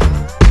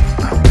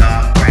 I'm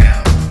dark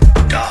brown,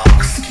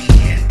 dark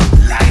skin,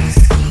 light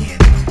skin,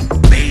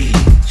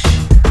 beige,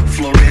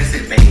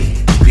 fluorescent beige,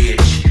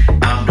 bitch,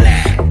 I'm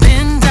black.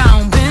 Been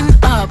down, been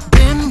up,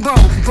 been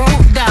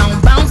broke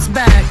down, bounce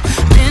back,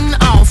 been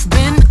off,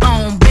 been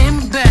on,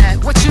 been back.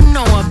 What you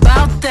know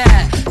about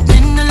that?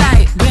 Been the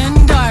light,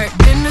 been dark,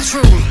 been the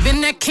truth,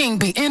 been that king,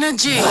 be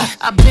energy.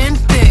 I've been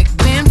thick,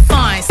 been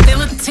fine,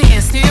 still a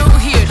 10, still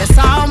here, that's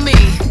all me.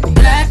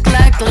 Black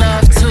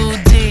love,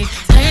 2D,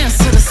 dance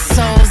to the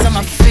soles of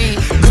my feet.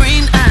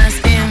 Green eyes,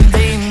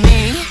 envy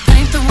me.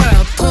 Paint the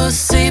world,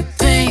 pussy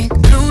pink.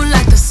 Blue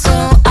like the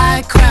soul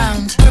I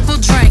crowned. Purple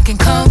drink and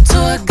cold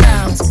tour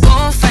gowns.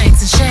 Gold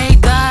fangs and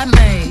shade God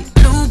made.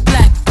 Blue,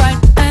 black, white,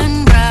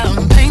 and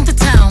brown. Paint the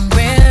town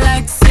red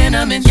like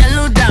cinnamon.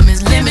 Yellow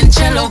diamonds,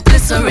 limoncello,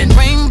 glycerin.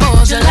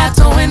 Rainbow,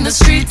 gelato in the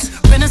streets.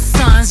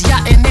 Renaissance,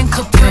 yachting in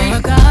Capri.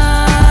 Oh God,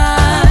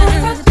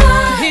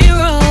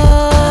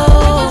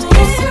 heroes,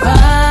 you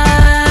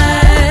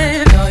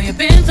survive. All you've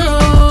been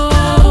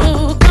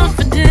through,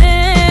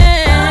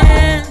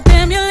 confident,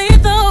 damn you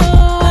lethal.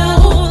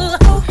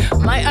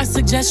 Might I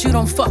suggest you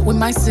don't fuck with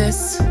my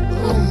sis,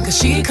 cause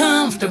she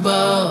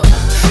comfortable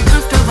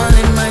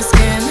in my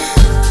skin,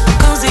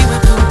 cozy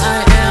with who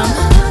I am,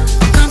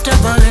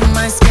 comfortable in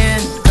my skin,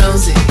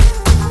 cozy,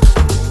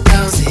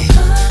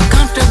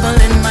 comfortable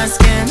in my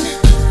skin,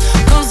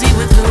 cozy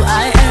with who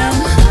I am.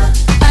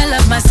 I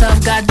love myself,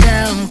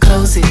 goddamn,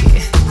 cozy,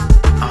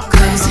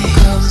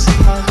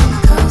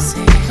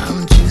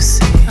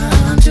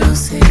 I'm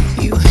juicy,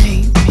 you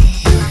hate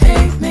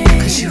me,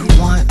 cause you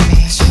want me,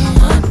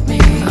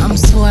 I'm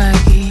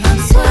swaggy,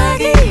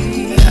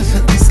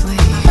 effortlessly,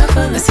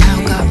 that's how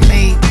God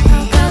made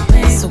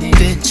me, so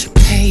bitch,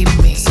 pay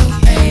me,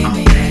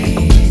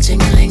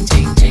 jingling,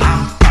 jing, jing.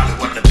 I'm probably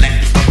one of the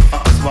blackest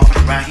motherfuckers walking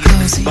around here in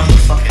this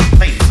motherfucking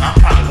place. I'm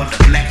probably one of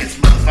the blackest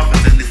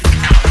motherfuckers in this town.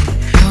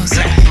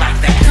 Black like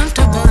that.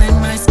 Comfortable in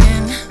my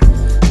skin,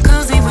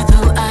 cozy with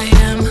who I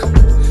am.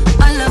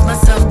 I love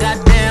myself,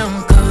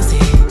 goddamn, cozy.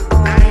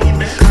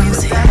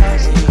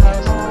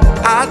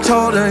 I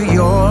told her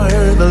you're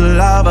the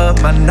love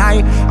of my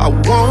night. I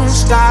won't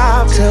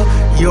stop till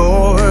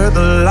you're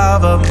the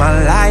love of my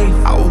life.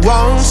 I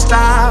won't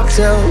stop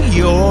till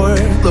you're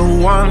the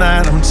one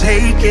that I'm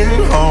taking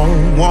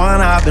home, one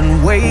I've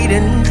been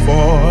waiting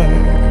for.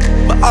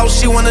 But all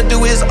she wanna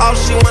do is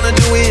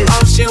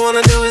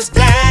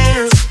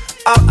dance.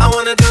 All I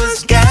wanna do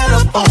is get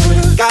up on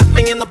it. Got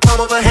me in the palm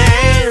of her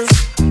hands.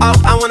 All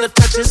I wanna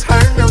touch is her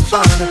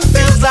nirvana.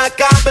 Feels like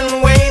I've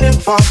been waiting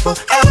for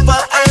forever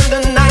and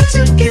a night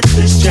to get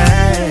this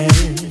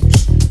change.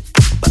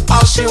 But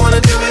all she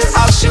wanna do is,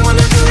 all she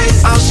wanna do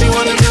is, all she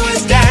wanna do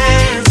is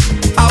dance.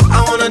 All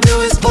I wanna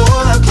do is pull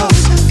her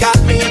close. Got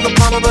me in the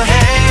palm of her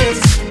hands.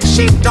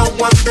 She don't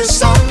want this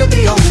song to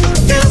be over.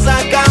 Feels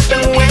like I've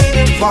been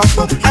waiting for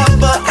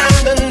forever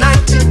and a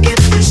night to get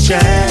this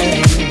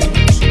change.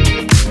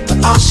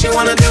 But all she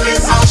wanna do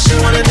is, all she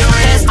wanna do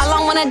is. All I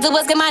wanna do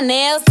is get my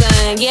nails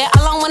done. Yeah,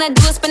 all I wanna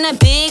do is spend a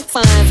big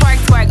fun. Twerk,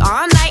 twerk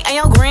all night on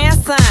your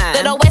grandson.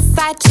 Little west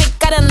side chick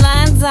out in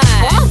London.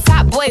 I'm a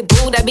top boy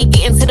boo that be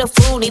getting to the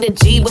food. Need a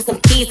G with some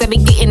keys that be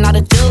getting all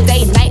the dudes.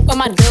 Day night with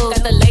my dude,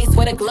 got the lace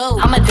with a glue.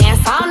 I'ma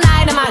dance all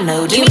night in my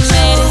new jeans. Give me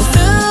credit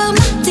through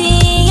my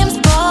DMs,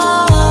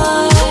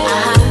 boy.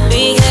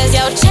 Because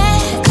your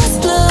check was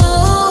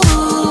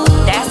blue.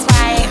 That's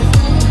right.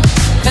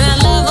 Feeling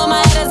love on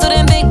my head, so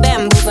them big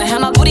bamboos. I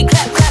have my booty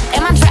clap, clap,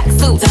 and my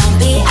tracksuit. Don't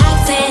be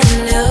acting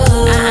new.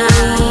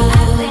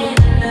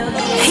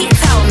 He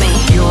told me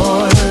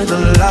you're the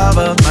love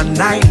of my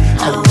night.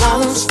 I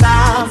won't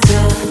stop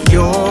till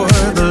you're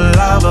the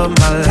love of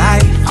my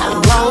life. I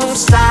won't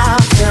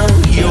stop till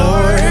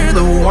you're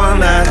the one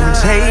that I'm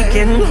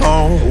taking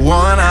home.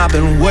 One I've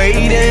been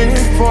waiting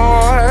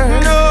for.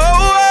 No,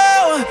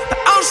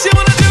 all she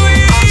wanna do is,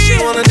 all she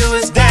wanna do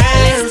is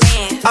dance.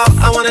 All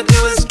I wanna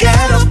do is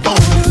get up on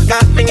her.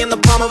 Got me in the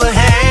palm of her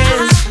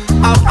hands.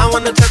 All I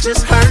wanna touch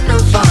is her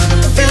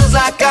nirvana. Feels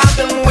like I've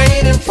been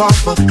waiting for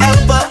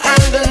forever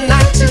and a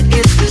night to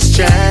get this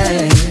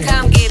change.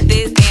 Come get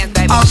this dance,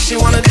 baby. All she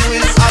wanna do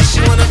is, all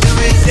she wanna do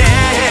is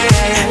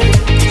dance.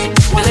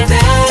 Wanna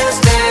dance,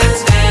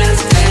 dance,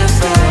 dance, dance,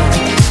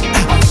 dance.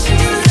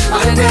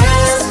 Wanna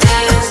dance,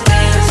 dance, dance,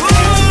 dance.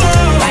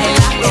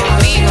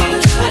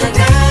 Wanna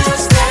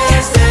dance,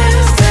 dance,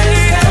 dance, dance.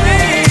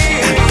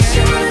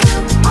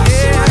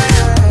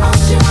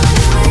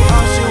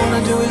 All she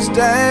wanna do is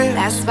dance.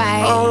 That's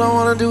right. All I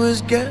wanna do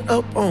is get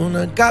up on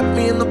her. Got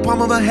me in the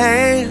palm of her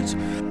hands.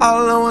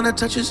 All I wanna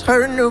touch is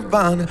her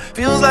nirvana.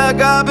 Feels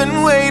like I've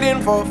been waiting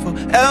for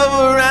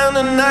forever and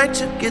a night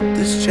to get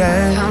this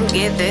chance. Come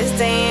get this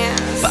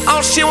dance. But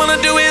all she wanna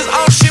do is,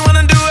 all she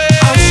wanna do is,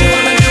 all she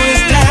wanna do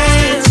is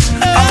dance.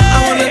 All I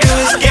wanna do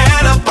is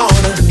get up on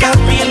her. Got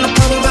me in the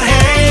palm of her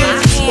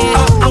hands.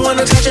 All I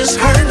wanna touch is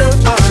her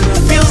nirvana.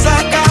 Feels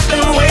like I've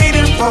been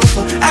waiting for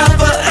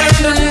forever and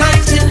a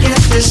night to get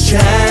this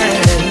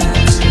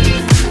chance.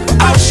 But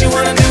all she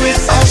wanna do is,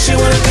 all she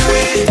wanna do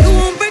is. You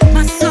won't break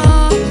my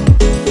soul.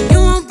 You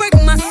won't break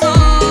my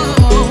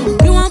soul.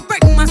 You won't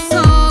break my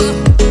soul.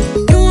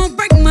 You won't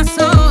break my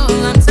soul.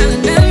 I'm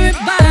telling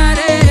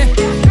everybody,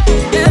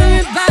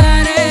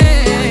 everybody,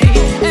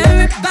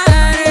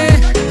 everybody,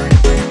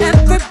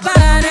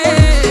 everybody.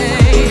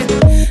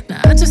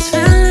 Now I just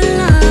fell in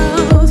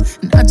love,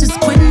 and I just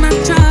quit my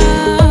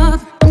job.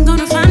 I'm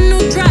gonna find no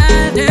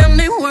drive. Damn,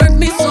 they work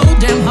me so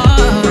damn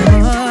hard.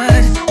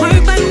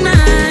 Work by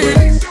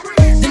 9,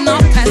 then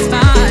off past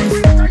 5,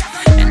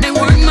 and they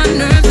work my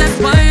nerves. That's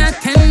why I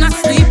cannot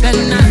sleep at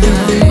night.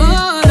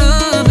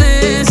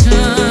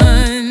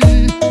 Motivation,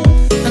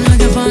 I'm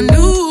looking for a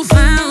new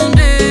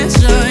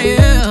foundation,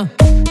 yeah.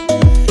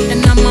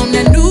 And I'm on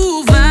that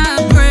new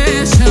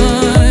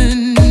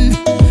vibration.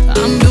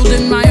 I'm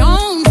building my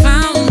own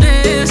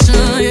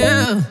foundation,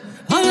 yeah.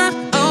 Hold up,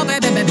 oh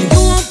baby, baby, you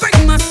won't break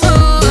my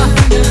soul.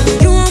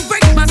 You won't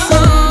break my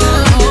soul.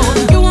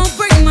 You won't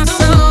break my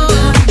soul.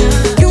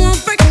 You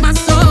won't break my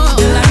soul.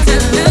 I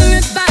tell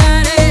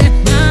everybody,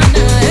 nah,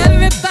 nah,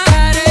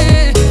 everybody,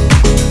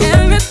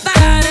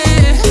 everybody,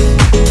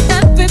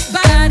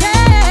 everybody.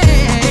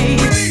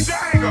 Release your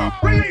anger,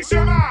 release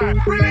your mind,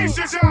 release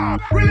your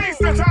job, release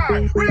the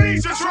time,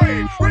 release your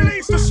trade,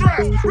 release the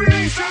stress,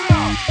 release the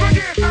love,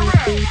 forget the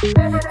rest.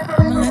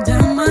 I'ma lay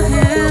down my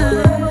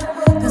head,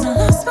 'cause I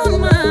lost my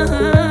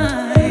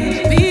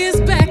mind. B is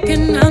back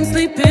and I'm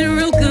sleeping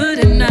real good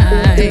at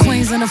night. The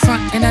queens in the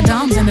front and the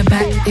doms in the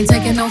back. Ain't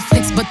taking no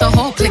flicks, but the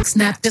whole click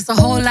snap. There's a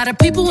whole lot of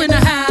people in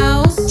the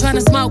house trying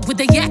to smoke with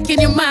the yak in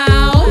your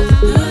mouth.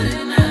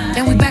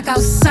 Then we back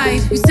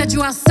outside. You said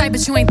you outside,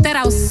 but you ain't that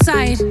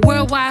outside.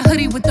 Worldwide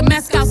hoodie with the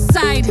mask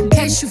outside. In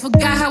case you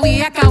forgot how we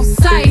act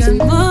outside.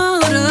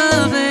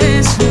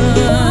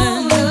 Motivation.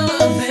 I'm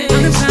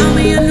gonna find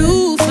me a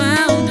new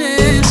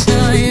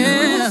foundation,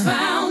 yeah.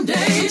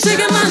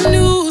 Taking my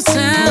new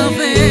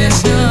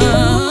salvation.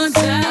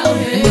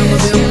 And I'ma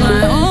build my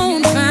own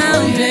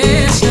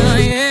foundation,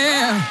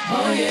 yeah.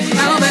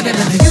 Oh baby,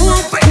 baby, you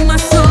won't break my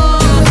soul.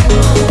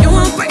 You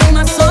won't break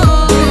my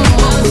soul.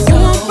 You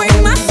won't break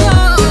my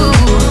soul.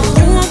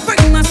 You won't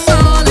break my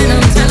soul. And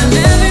I'm telling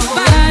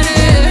everybody,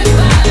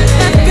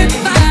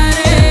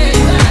 everybody,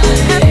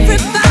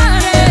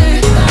 everybody,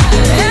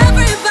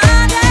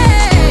 everybody,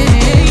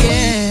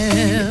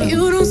 yeah.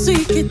 You don't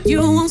seek it,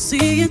 you won't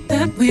see it.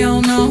 That we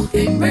all know.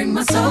 Can't break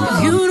my soul.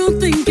 If you don't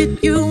think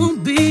it, you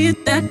won't be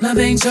it. That love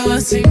ain't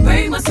yours. Can't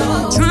break my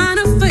soul. Trying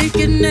to fake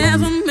it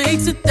never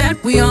makes it.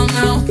 That we all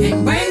know.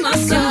 Can't break my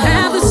soul. You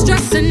have the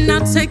stress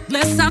I'll take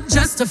less, I'll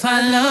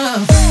justify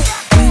love.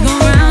 We go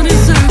round in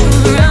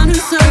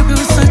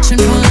circles, searching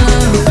for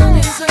love.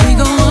 We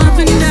go up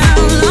and down,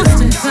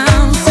 lost and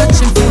found,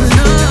 searching for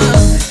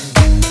love.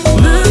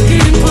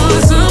 Looking for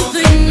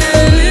something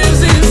that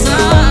lives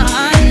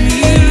inside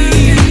me.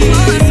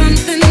 For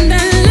something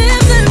that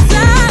lives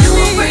inside me. You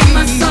won't break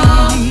my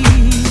soul.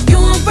 You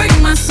won't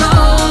break my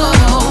soul.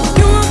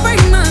 You won't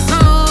break my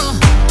soul.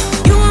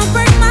 You won't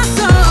break my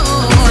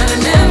soul.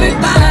 Telling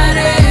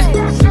everybody,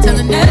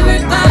 telling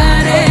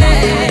everybody,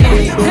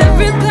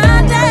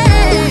 everybody,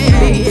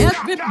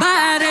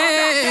 everybody.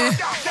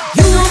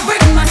 You won't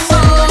break my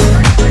soul.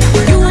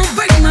 You won't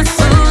break my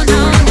soul.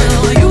 No, no.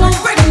 You won't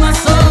break my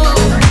soul.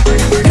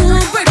 You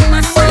won't break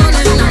my soul.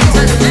 And I'm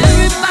telling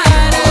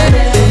everybody,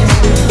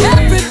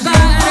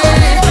 everybody,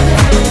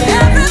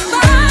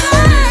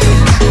 everybody,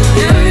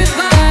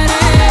 everybody.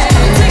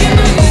 I'm taking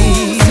my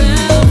own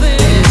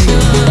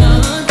salvation,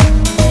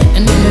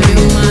 and I'm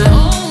building my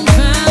own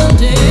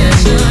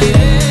foundation.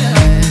 Yeah,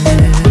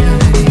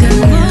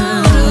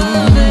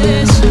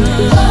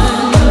 motivation.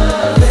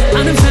 I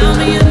done found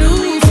me a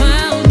new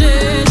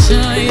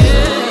foundation.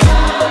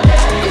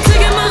 Yeah, I'm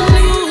taking my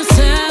new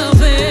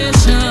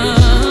salvation,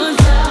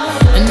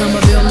 and I'ma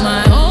build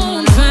my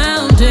own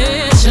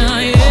foundation.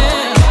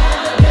 Yeah.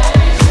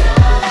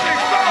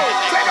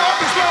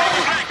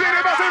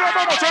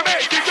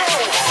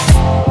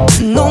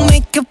 No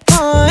makeup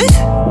on,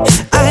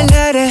 I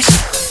love it.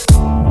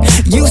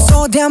 You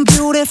so damn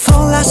beautiful,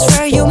 I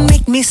swear you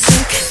make me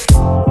sick.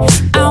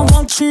 I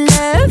want your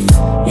love,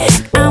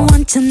 I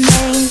want your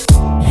name.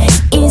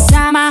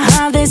 Inside my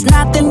heart there's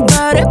nothing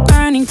but a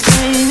burning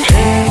flame.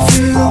 If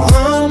you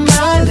want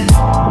my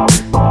love,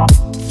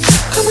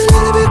 come a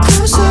little bit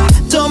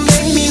closer, don't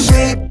make me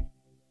wait.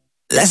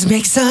 Let's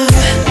make some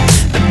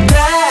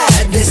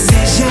bad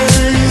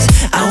decisions.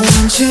 I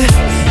want you,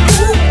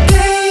 ooh,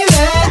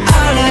 baby,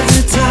 all of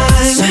the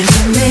time. So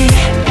give me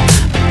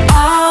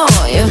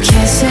All your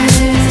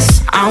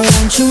kisses, I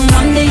want you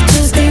Monday,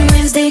 Tuesday,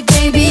 Wednesday,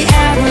 baby,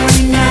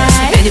 every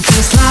night. and it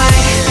feels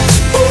like,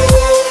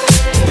 ooh,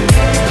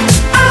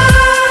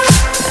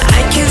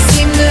 I can't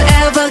seem to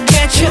ever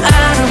get you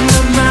out of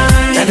my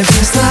mind. And it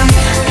feels like,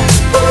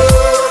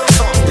 ooh,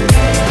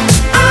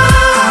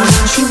 I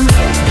want you,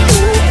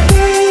 ooh,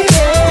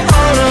 baby,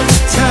 all of the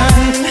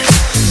time.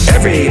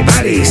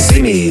 Everybody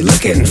see me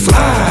looking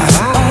fly.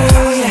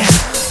 Oh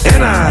yeah,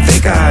 And I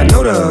think I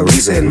know the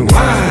reason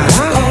why.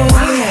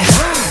 oh yeah,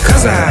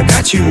 Cause I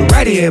got you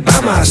right here by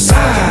my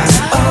side.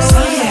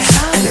 oh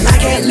yeah. And I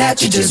can't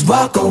let you just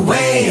walk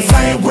away. If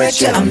I ain't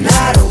with you, I'm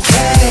not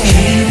okay.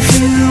 If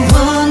you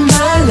want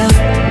my love,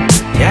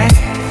 Yeah.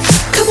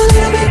 come a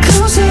little bit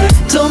closer,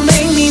 don't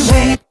make me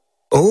wait.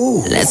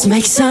 Ooh. Let's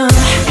make some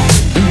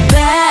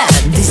bad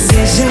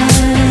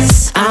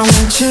decisions. I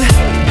want you,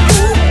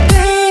 ooh,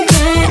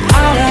 baby,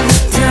 all of the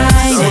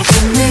time. So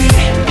give me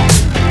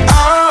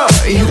all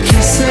your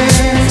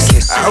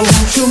kisses. I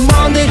want you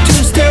Monday,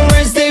 Tuesday,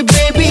 Wednesday,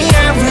 baby,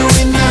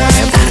 every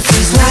night. And it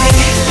feels like,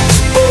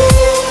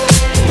 ooh,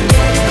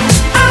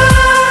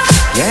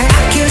 Yeah.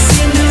 I can't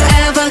seem to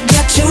ever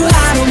get you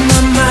out of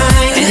my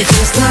mind. And it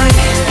feels like,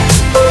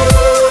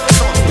 ooh,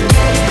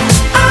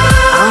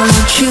 I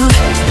want you,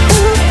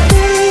 ooh,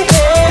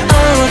 baby,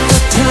 all of the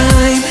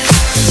time.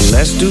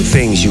 Let's do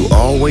things you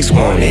always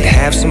wanted.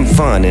 Have some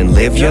fun and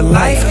live your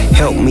life.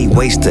 Help me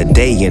waste a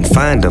day and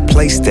find a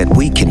place that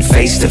we can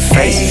face to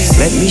face.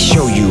 Let me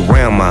show you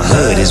around my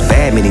hood. It's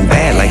bad meaning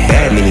bad like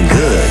bad meaning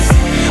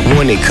good.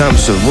 When it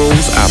comes to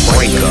rules, I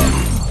break them.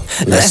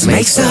 Let's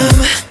make some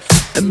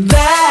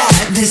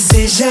bad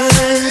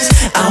decisions.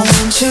 I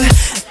want you,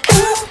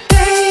 ooh,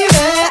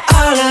 baby,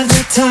 all of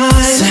the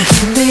time. So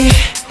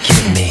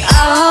give me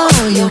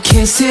all your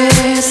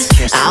kisses.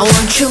 I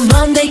want you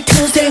Monday,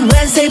 Tuesday,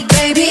 Wednesday,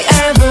 baby,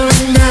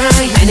 every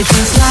night. And it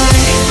feels like,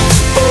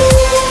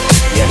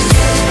 ooh, Yes.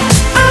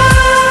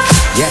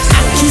 Yes.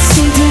 I can't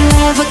seem to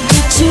ever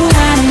get you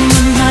out of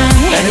my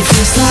mind. and it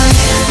feels like,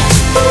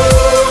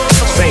 ooh,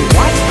 Say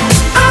what?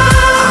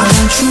 I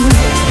want you,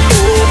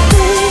 ooh,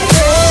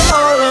 baby,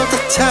 all of the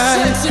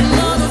time. Sexy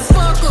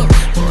motherfucker,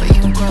 boy,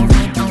 you gon'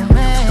 make a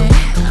man.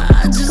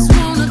 I just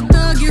wanna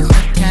thug you,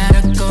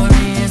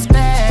 category is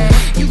bad.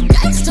 You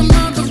gangsta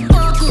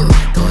motherfucker,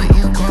 boy,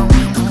 you gon'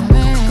 make a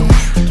man.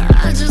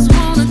 I just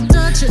wanna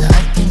touch it, I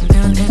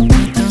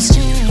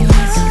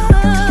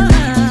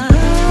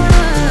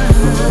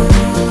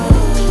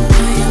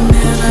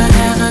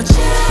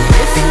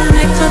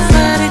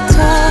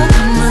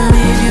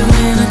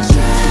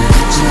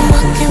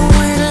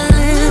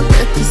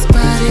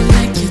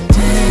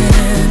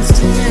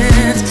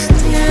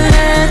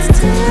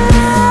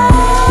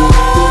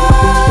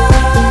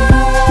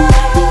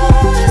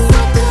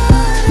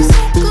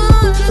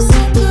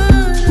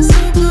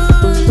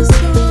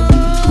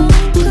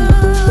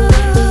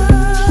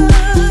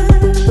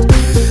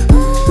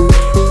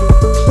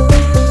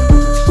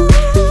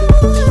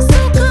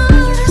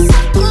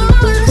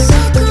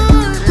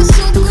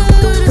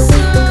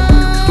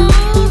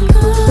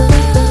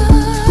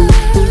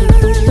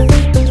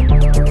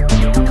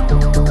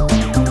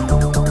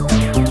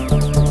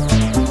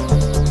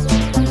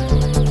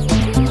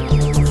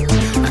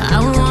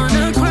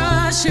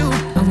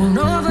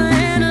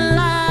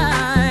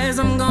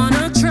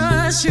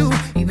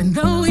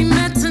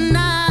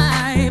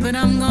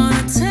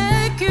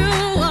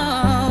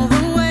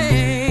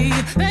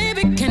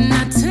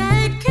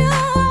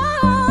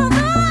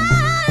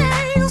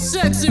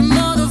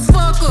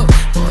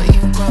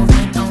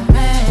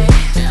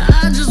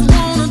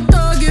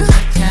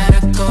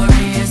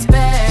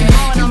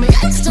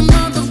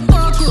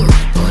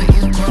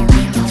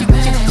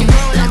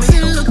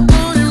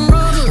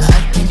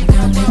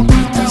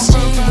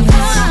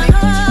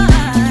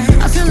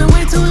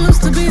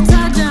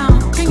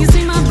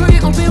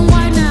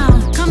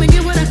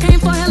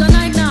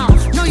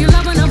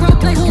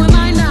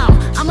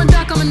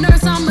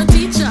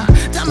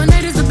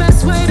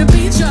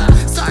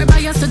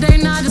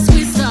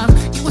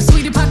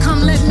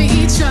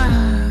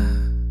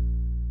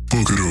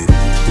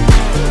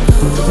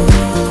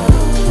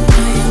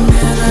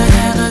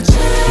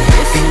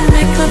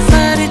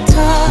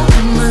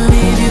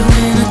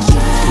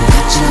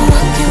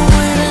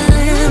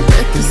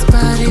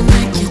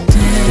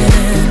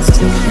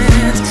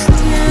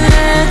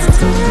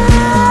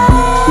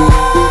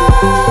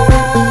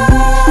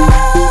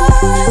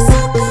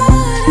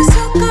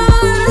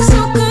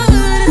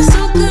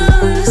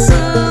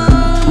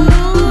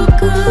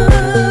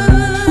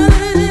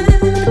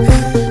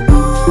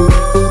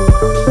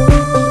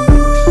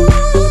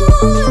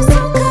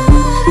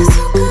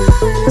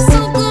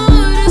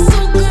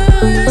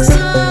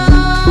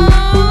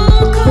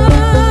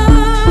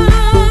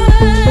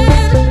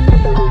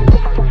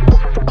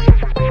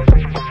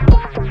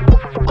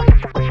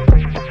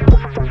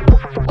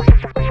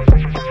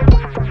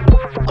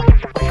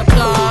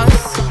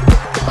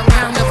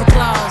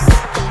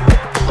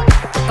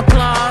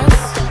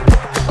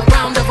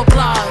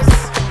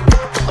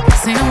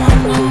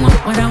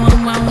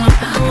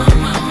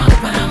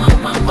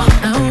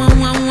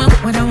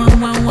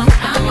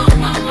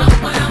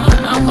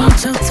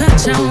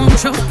touch, I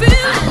want your feel.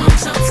 I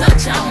want your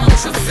touch, I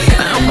want your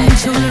feel. I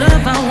want your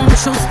love, I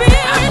want your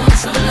spirit. I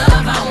want your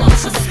love, I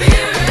want your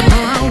spirit. The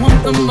more I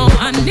want, the more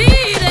I need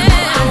it. The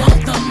more I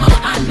want, the more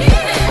I need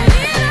it.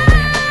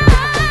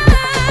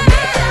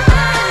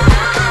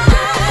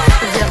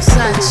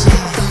 Versace,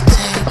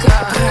 Bottega,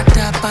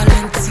 Prada,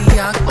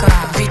 Balenciaga,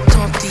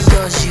 Vuitton,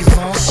 Dior,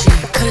 Givenchy.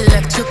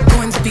 Collect your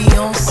coins,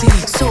 Beyoncé.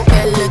 So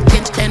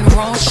elegant and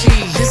raunchy.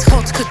 This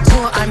haute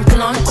couture I'm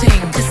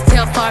flaunting. This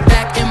tail far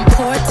back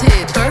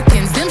imported.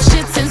 Birkins, them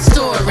shits in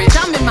storage.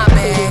 I'm in my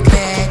bag,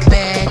 bag,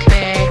 bag,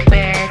 bag,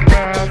 bag,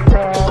 bag,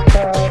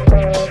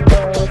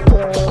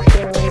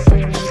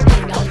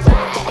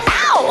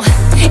 Ow!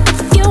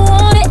 If you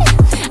want it,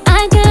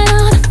 I got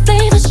all the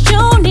flavors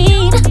you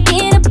need.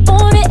 Get up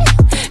on it,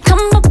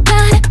 come up,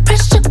 got it,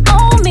 pressure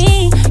on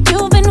me.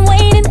 You've been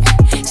waiting,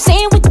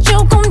 say what you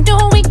gon' do,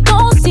 we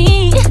gon'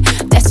 see.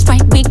 That's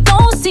right, we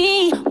gon'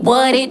 see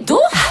what it do.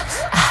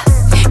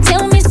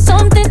 Tell me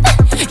something,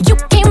 you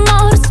came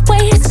all this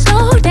way to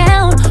slow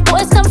down.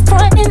 Boys, I'm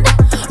frontin',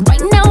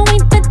 right now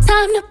ain't the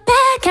time to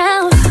back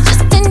out.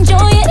 Just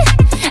enjoy it,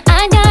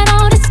 I got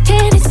all this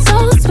candy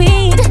so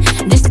sweet.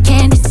 This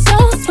candy so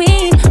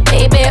sweet,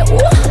 baby,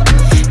 ooh.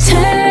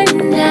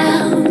 Turn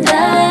down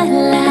the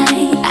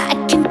light, I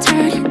can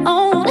turn it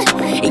on.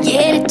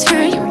 Yeah,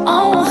 turn you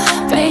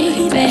on,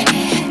 baby.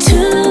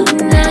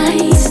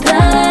 Tonight's the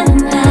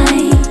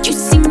night you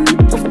see me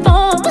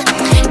perform.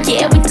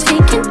 Yeah, we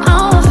taking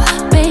off,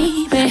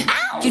 baby.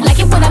 You like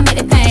it when I make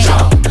it bang.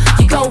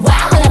 You go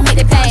wild when I make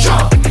it bang.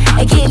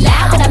 I get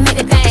loud when I make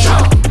it bang.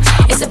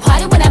 It's a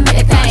party when I make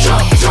it bang.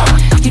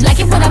 You like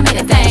it when I make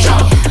it bang.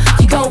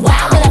 You go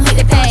wild when I make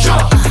it bang.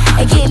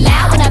 I get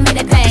loud when I make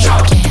it bang.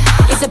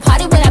 It's a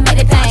party when I make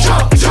it bang.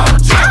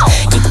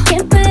 You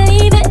can't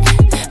believe it,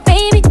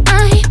 baby.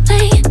 I ain't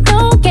playing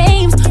no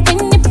games. When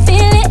you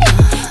feel it,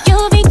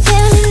 you'll be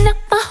killing up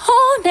my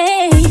whole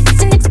day.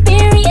 It's an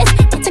experience,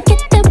 but to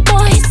get the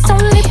boy, it's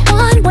only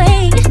one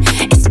way.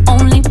 It's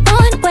only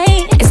one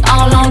way. It's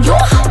all on you.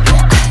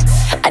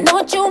 I know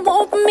what you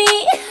want from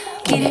me.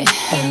 Get it,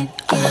 get it,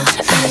 get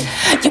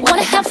it. You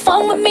wanna have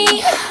fun with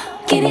me.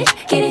 Get it,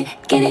 get it,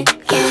 get it,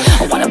 get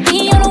it. I wanna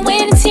be on a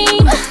winning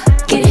team.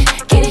 Get it,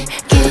 get it,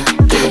 get it,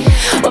 get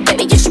it. Well,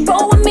 baby, you should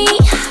roll with me.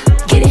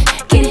 Get it,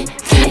 get it,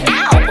 get it.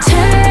 Ow!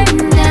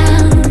 Turn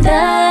down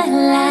the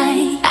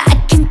light, I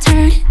can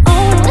turn it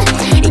on.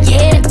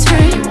 Yeah,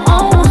 turn you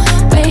on,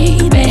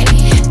 baby.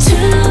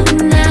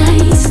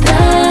 Tonight's the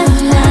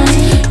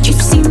night you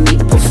see me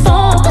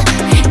perform.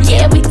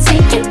 Yeah, we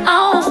taking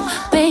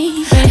off,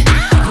 baby.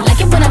 You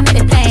like it when I make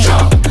it bang.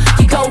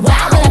 You go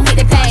wild when I make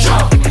it bang.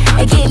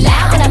 I get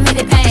loud when I make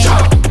it bang.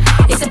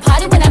 It's a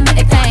party when I make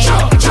it bang.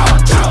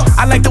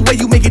 I like the way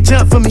you make it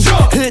jump for me.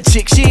 Hood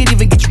chick, she ain't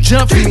even get you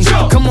jump for me.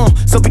 Come on,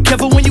 so be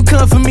careful when you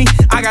come for me.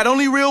 I got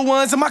only real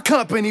ones in my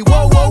company.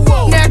 Whoa, whoa,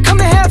 whoa. Now come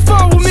and have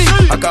fun with me.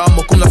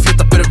 Acabamos con la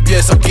fiesta, pero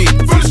empieza aquí.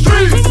 From the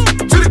streets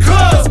to the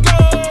club.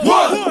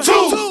 1,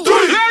 2,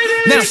 3.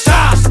 Now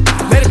stop,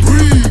 let it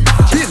breathe.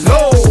 Get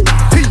low,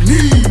 hit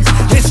knees.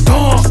 Let's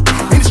stomp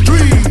in the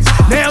streets.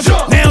 Now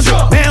jump, now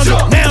jump, now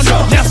jump, now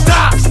jump. Now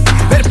stop,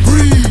 let it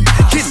breathe.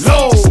 Get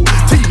low,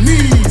 to your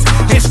knees.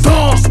 Let's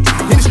stomp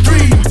in the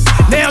streets.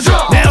 Now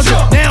jump, now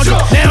jump, now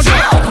jump, now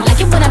jump. You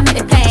like it when I make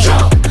it bang.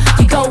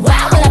 You go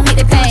wild when I make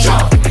it bang.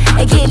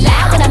 I get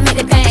loud when I make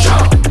it bang.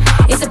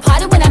 It's a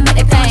party when I make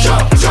it bang.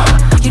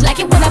 You like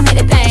it when I make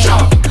it bang.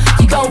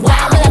 You go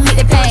wild when I make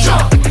it bang.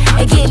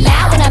 I get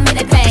loud when I make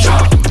it bang.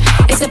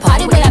 It's a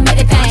party when I make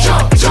it bang.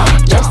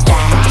 Left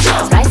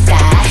side, right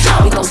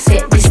side, we gon'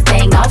 set this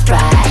thing off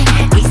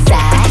right. East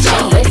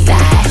side, west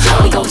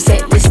side, we gon'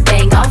 set this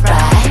thing off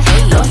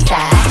right. North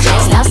side,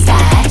 south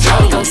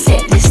side, we gon'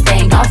 set this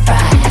thing off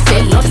right. I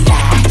said north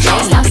side,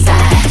 south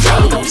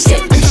side, we gon'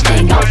 set this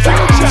thing off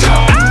right.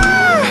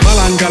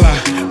 Malangala,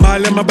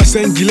 malema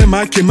basengile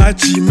make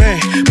machime.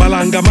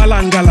 Malanga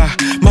malangala,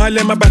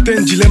 malema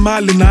batengile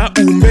malina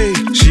ume.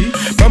 Shi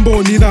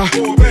bambonina,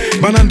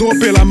 banando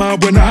pela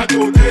mabwena.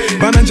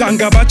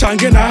 Bananjanga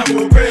bachangena,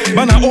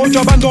 bana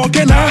ojo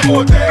bandokena.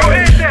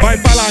 Bai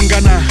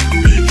palangana,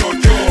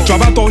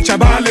 trabato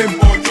chabale,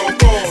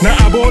 na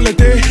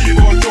abolete,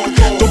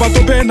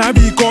 tobato be na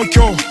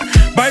bikokyo.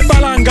 Bai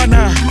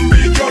palangana,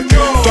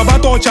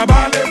 trabato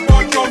chabale,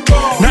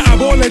 na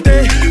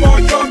abolete,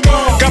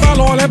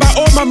 kabalole ba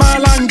o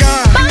mamalanga.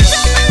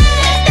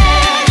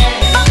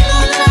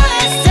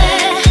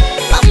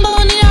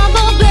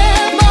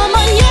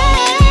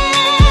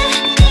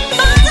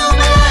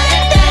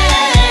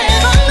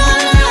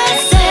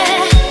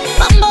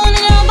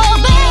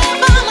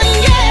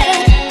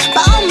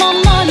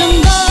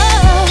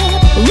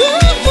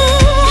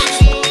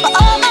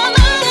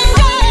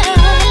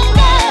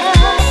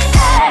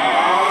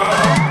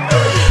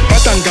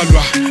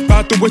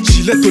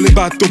 Chile tous les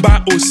bateaux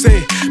ba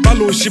ose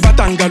balo shi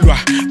batangalwa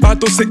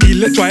bato se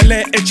ile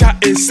toile echa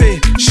ese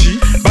shi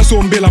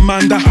basombe la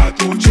manda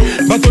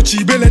bato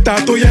chibele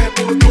tato ye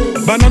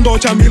banando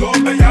chamilo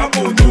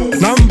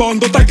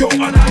nambondo takyo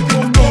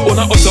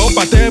ona oso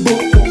patebo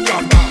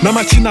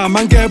Namachina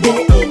mangebo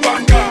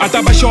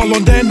Atabashi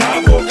olondena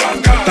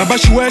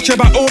Tabashi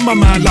wecheba o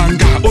mama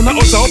langa Ona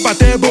osa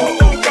opatebo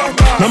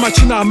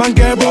Namachina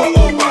mangebo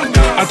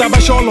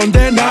Atabashi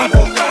olondena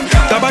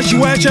Tabashi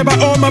wecheba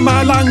o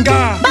mama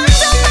langa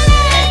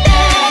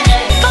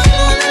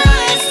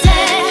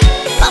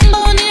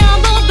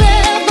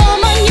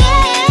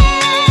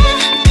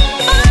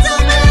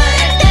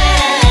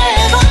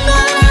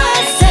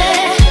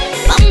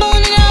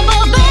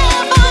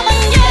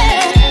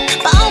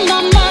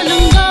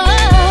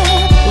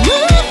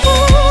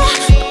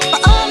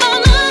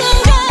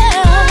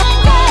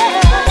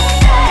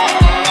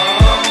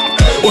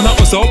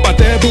So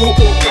patebo,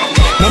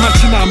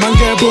 namachina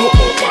mangebo,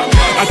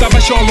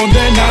 atabashi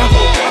olondena,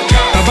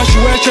 tabashi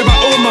wecheba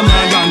o mama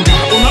langa.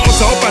 Ona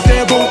osa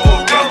patebo,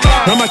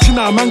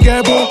 namachina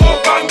mangebo,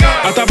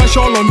 atabashi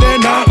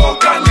olondena,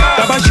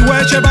 tabashi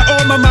wecheba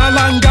o mama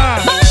langa.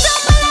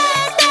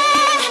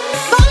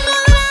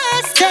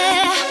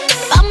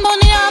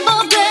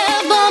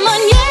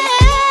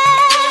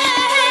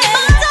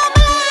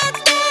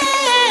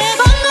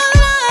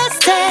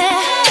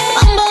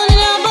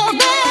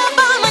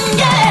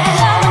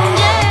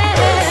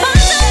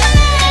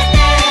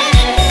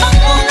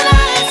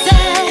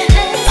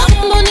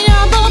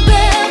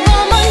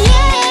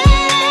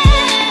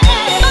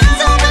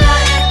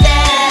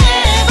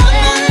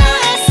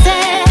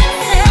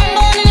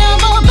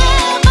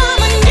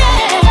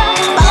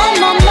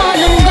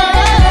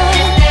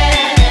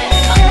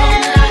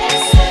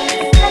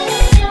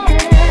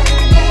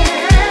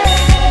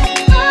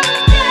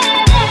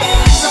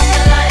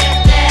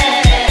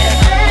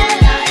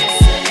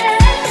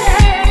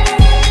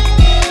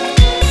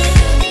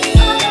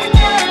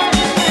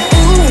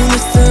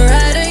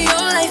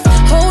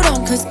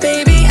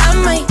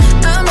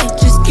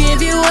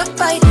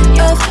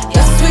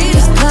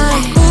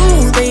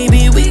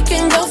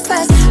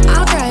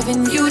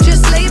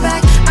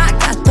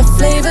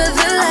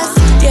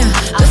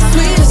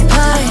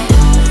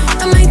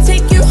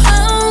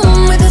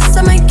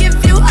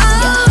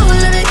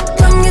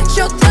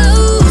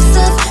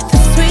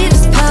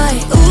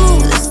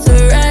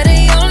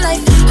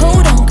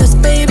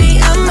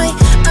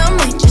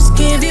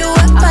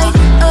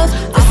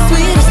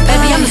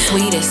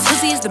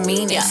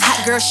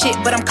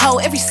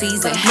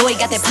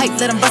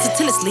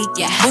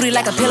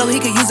 Like a pillow, he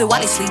could use it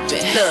while he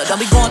sleeping. Look, don't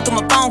be going through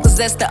my phone, cause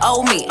that's the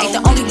old me. Ain't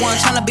the only one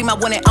tryna be my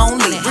one and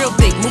only. Real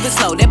big, moving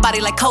slow, that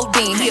body like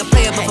codeine. He a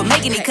player, but for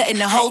making it, cutting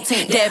the whole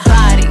team. That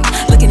body,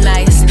 looking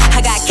nice.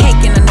 I got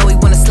cake and I know he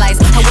wanna slice.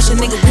 I wish a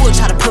nigga would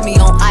try to put me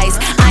on ice.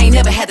 I ain't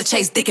never had to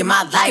chase dick in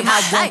my life.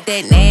 I want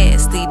that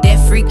nasty,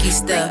 that freaky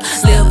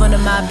stuff. Live under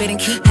my bed and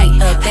keep me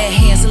up. That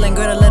hand-stealing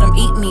girl to let him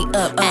eat me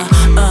up.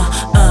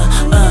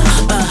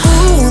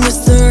 Ooh, this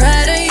the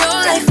ride of your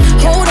life.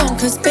 Hold on,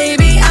 cause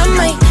baby, I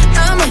might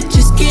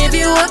just give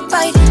you a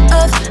bite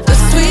of the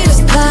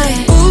sweetest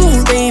pie.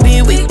 Ooh,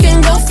 baby, we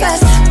can go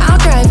fast. I'll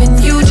drive and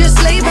you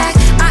just lay back.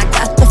 I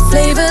got the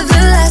flavor,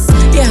 the last,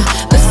 yeah,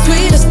 the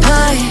sweetest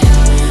pie.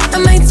 I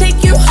might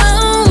take you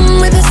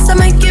home with us. I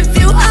might give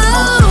you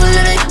all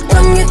of it.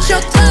 Come get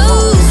your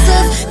toes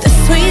of the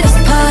sweetest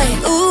pie.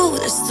 Ooh,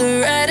 this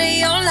the ride of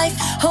your life.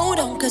 Hold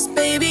on, cause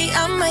baby,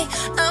 I might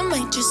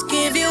just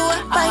give you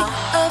a bite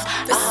of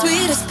the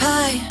sweetest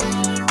pie.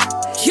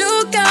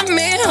 You got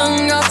me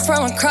hung up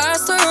from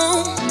across the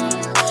room.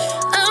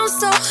 I'm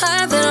so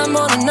high that I'm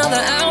on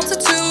another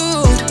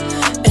altitude.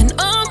 And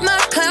on my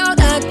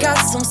cloud, I got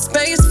some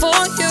space for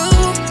you.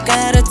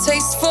 Got a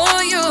taste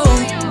for you.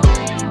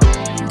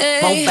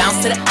 Won't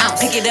bounce to the ounce.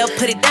 Pick it up,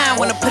 put it down.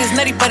 Wanna put his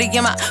nutty buddy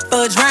in my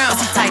fudge round.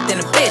 He tight than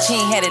a bitch, he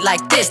ain't had it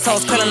like this.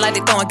 Toes curling like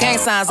they throwing gang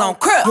signs on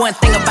crib. One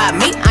thing about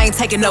me, I ain't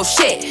taking no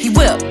shit. He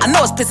will, I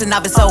know it's pissing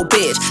off his old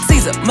bitch.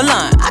 Caesar,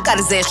 Milan, I got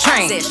his ass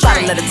trained. Try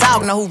to let a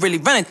dog know who really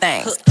running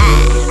things.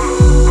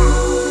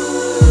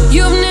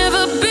 You've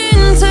never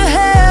been to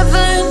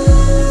heaven,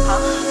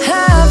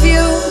 have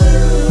you?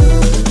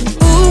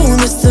 Ooh,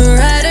 this the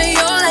ride of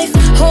your life.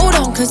 Hold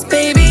on, cause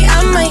baby,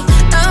 I might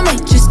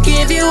just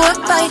give you a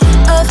bite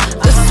of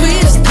the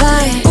sweetest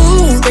pie.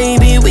 Ooh,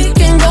 baby, we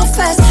can go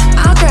fast.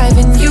 I'll drive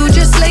and you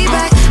just lay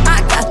back.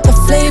 I got the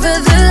flavor,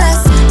 the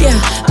last, yeah,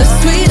 the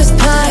sweetest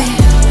pie.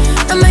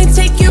 I might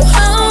take you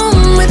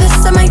home with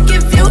us. I might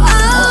give you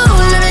all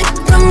of it.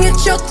 Come get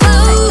your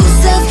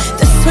clothes up,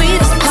 the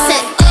sweetest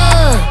pie.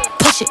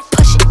 Push it,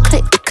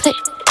 click, click.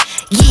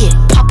 Yeah,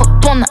 pop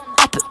up on the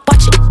up it,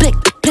 watch it, blick,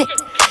 blick.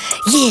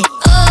 Yeah,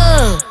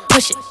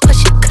 push it,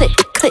 click,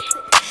 click.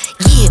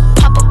 Yeah,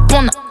 pop up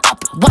on the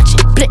up it, watch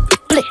it, blick,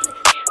 blick.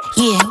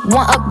 Yeah,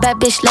 want a bad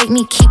bitch like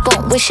me, keep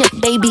on wishing,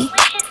 baby.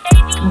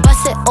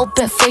 Bust it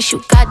open first,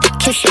 you got to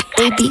kiss it,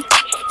 baby.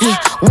 Yeah,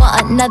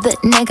 want another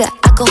nigga,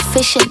 I go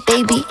fishing,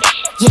 baby.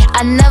 Yeah,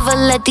 I never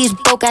let these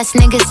broke ass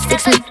niggas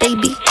fix me,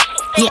 baby.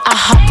 Yeah, I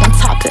hop on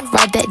top and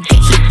ride that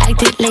dick, he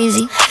acted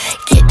lazy.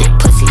 Get that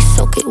pussy,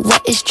 soak it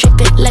wet, it's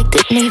dripping like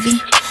the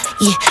Navy.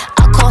 Yeah,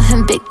 I call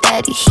him Big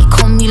Daddy, he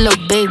call me Lil'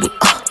 Baby.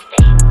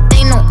 They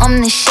ain't no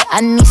Omniks shit,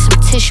 I need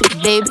some tissue,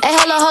 baby. Hey,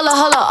 holla,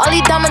 all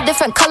these diamonds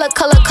different color.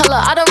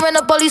 I done ran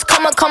up all these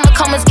commas.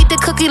 Eat the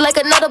cookie like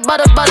another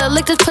butter.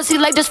 Lick this pussy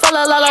like this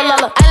fella, la.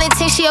 I didn't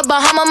think she a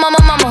Bahama,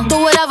 mama.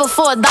 Do whatever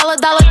for $1.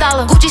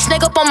 Gucci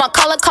snake up on my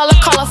collar.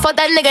 Fuck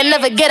that nigga,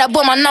 never get up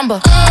with my number.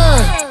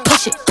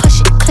 Push it, click.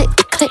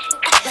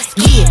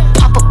 Yeah,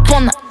 pop up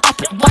on the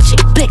op it, watch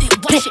it, blick.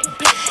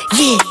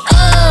 Yeah,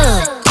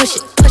 push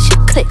it,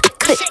 click.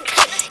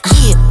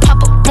 Yeah,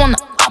 pop up on the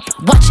op it,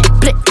 watch it,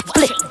 blick.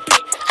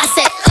 I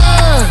said,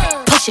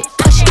 push it,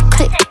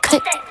 click.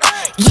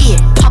 Yeah,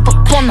 pop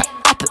up on the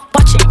op it,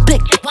 watch it,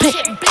 blick.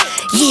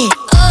 Yeah,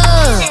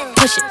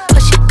 push it,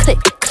 click.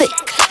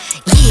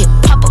 Yeah,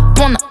 pop up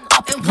on the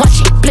op it,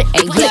 watch it, blick.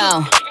 Hey,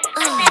 yo.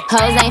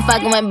 Hoes ain't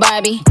fucking with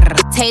Barbie.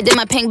 Tay did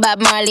my pink Bob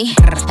Marley.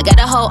 I got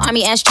a whole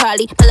army as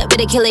Charlie. Pull up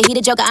with a killer, he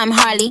the Joker, I'm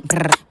Harley.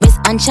 Miss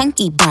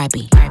Unchunky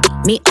Barbie.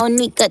 Me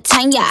Onika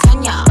Tanya.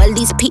 Well,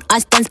 these PR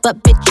stunts,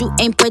 but bitch, you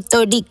ain't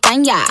Puerto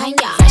Rican, ya.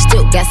 Fresh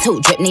too, guess who?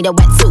 Drip need a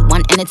wetsuit,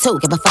 1 and a 2.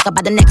 Give a fuck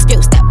about the next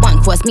few. Step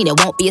 1, force me, there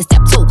won't be a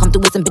step 2. Come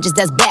through with some bitches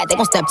that's bad, they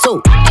gon' step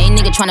 2. Ain't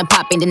nigga tryna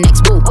pop, ain't the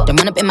next boo. Then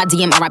run up in my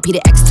DM, RIP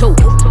to X2.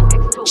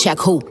 Check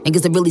who?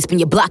 Niggas that really spin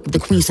your block if the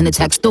queen send a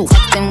text through.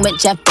 Textin' with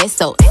Jeff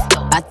Bezos.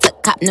 About to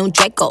cop new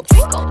Dracos.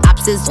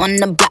 Ops is on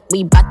the block,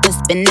 we bout to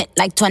spin it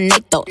like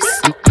tornadoes.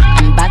 I'm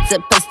about to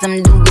put some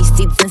Louis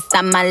seats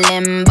inside my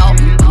limbo.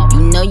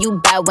 You know you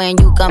bad when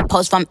you can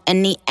post from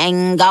any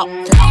angle.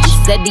 He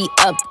said he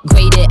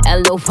upgraded,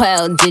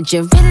 LOL, did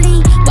you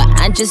really? But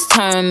I just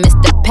turned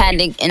Mr.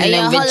 Paddock in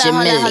the Richard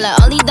Mille.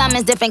 All these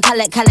diamonds different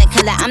color.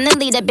 I'm the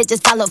leader,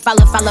 bitches follow.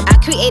 I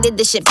created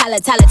this shit, tala.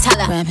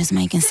 Rappers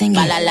making singing,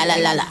 la.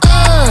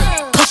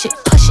 Push it,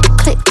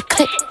 click.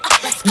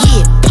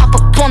 Yeah, pop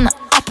up on the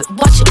op it,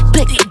 watch it,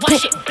 blick.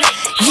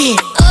 Yeah,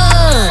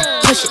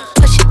 push it,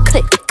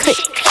 click.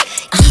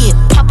 Yeah,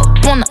 pop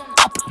up on the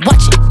op it,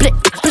 watch it, blick.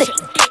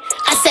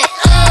 I said,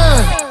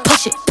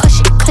 push it,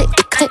 click.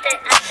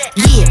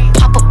 Yeah,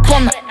 pop up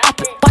on the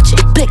op it, watch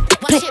it, blick.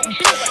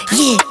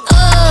 Yeah,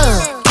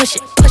 push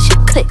it,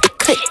 click.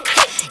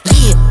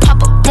 Yeah,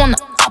 pop up on the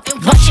op it,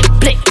 watch it,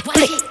 blick.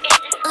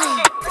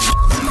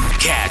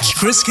 Catch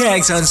Chris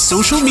Caggs on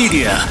social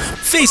media.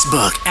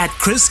 Facebook at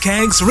Chris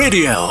Caggs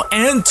Radio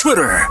and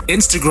Twitter,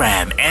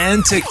 Instagram,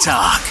 and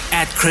TikTok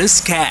at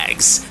Chris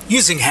Caggs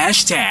using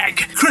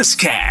hashtag Chris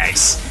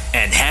Caggs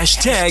and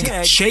hashtag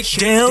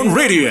ShakeDown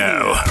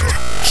Radio.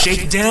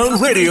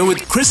 ShakeDown Radio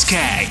with Chris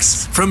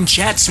Caggs from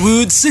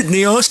Chatswood,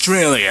 Sydney,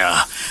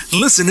 Australia.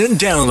 Listen and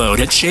download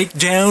at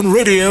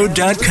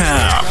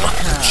shakedownradio.com.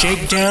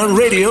 ShakeDown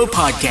Radio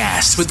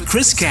Podcast with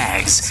Chris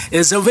Caggs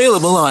is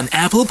available on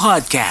Apple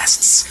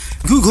Podcasts,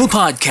 Google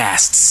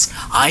Podcasts,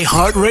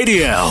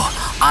 iHeartRadio,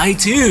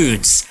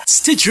 iTunes,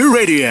 Stitcher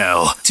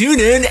Radio,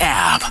 TuneIn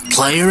app,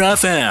 Player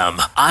FM,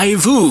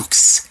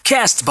 iVoox,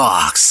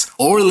 Castbox,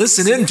 or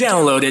listen and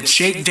download at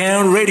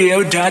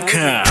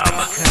shakedownradio.com.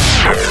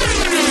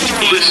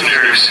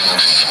 Listeners,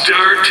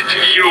 start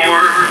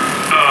your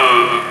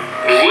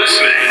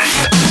listening.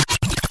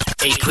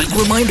 A quick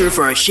reminder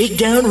for our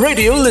Shakedown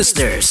Radio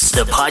listeners.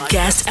 The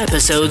podcast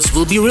episodes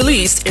will be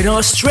released in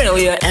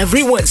Australia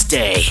every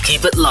Wednesday.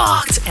 Keep it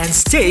locked and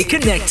stay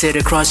connected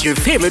across your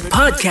favorite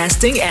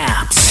podcasting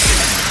apps.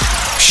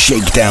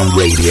 Shakedown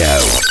Radio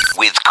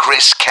with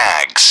Chris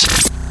Caggs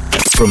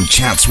from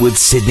Chatswood,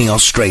 Sydney,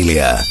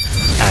 Australia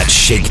at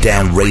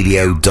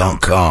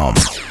shakedownradio.com.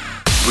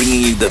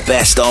 Bringing you the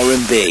best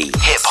RnB,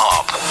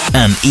 hip-hop,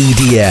 and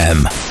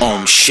EDM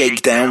on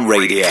Shakedown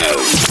Radio.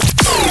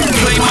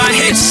 Play my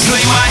hits.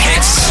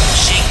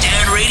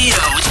 Shakedown Radio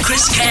with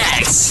Chris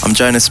Caggs. I'm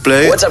Jonas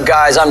Blue. What's up,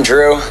 guys? I'm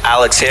Drew.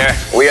 Alex here.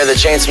 We are the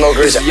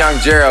Chainsmokers. Young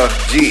Gerald,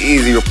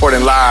 G-Eazy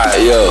reporting live.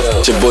 Hey, yo,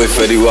 it's your boy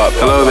Fetty Wap.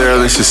 Hello there,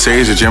 this is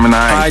Sage of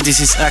Gemini. Hi, this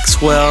is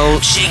Axwell.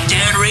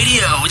 Shakedown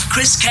Radio with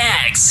Chris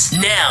Caggs.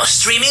 Now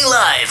streaming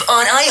live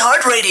on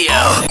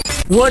iHeartRadio.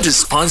 Want to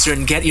sponsor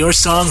and get your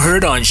song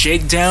heard on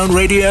Shakedown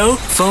Radio?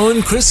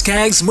 Phone Chris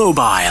Caggs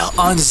Mobile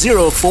on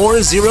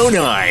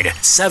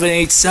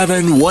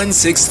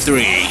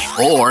 0409-787-163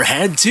 or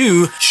head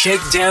to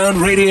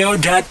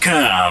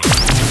shakedownradio.com.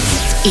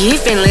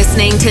 You've been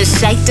listening to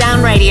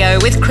Shakedown Radio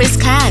with Chris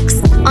Caggs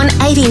on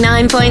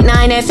 89.9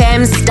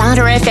 FM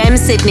Starter FM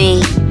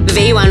Sydney,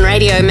 V1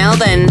 Radio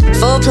Melbourne,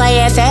 4Play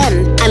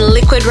FM, and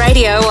Liquid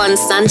Radio on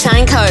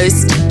Sunshine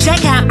Coast.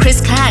 Check out Chris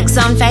Caggs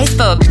on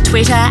Facebook,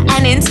 Twitter,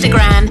 and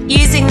Instagram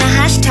using the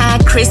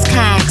hashtag Chris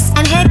Caggs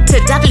and head to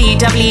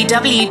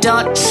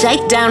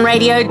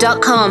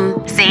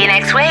www.shakedownradio.com. See you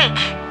next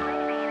week.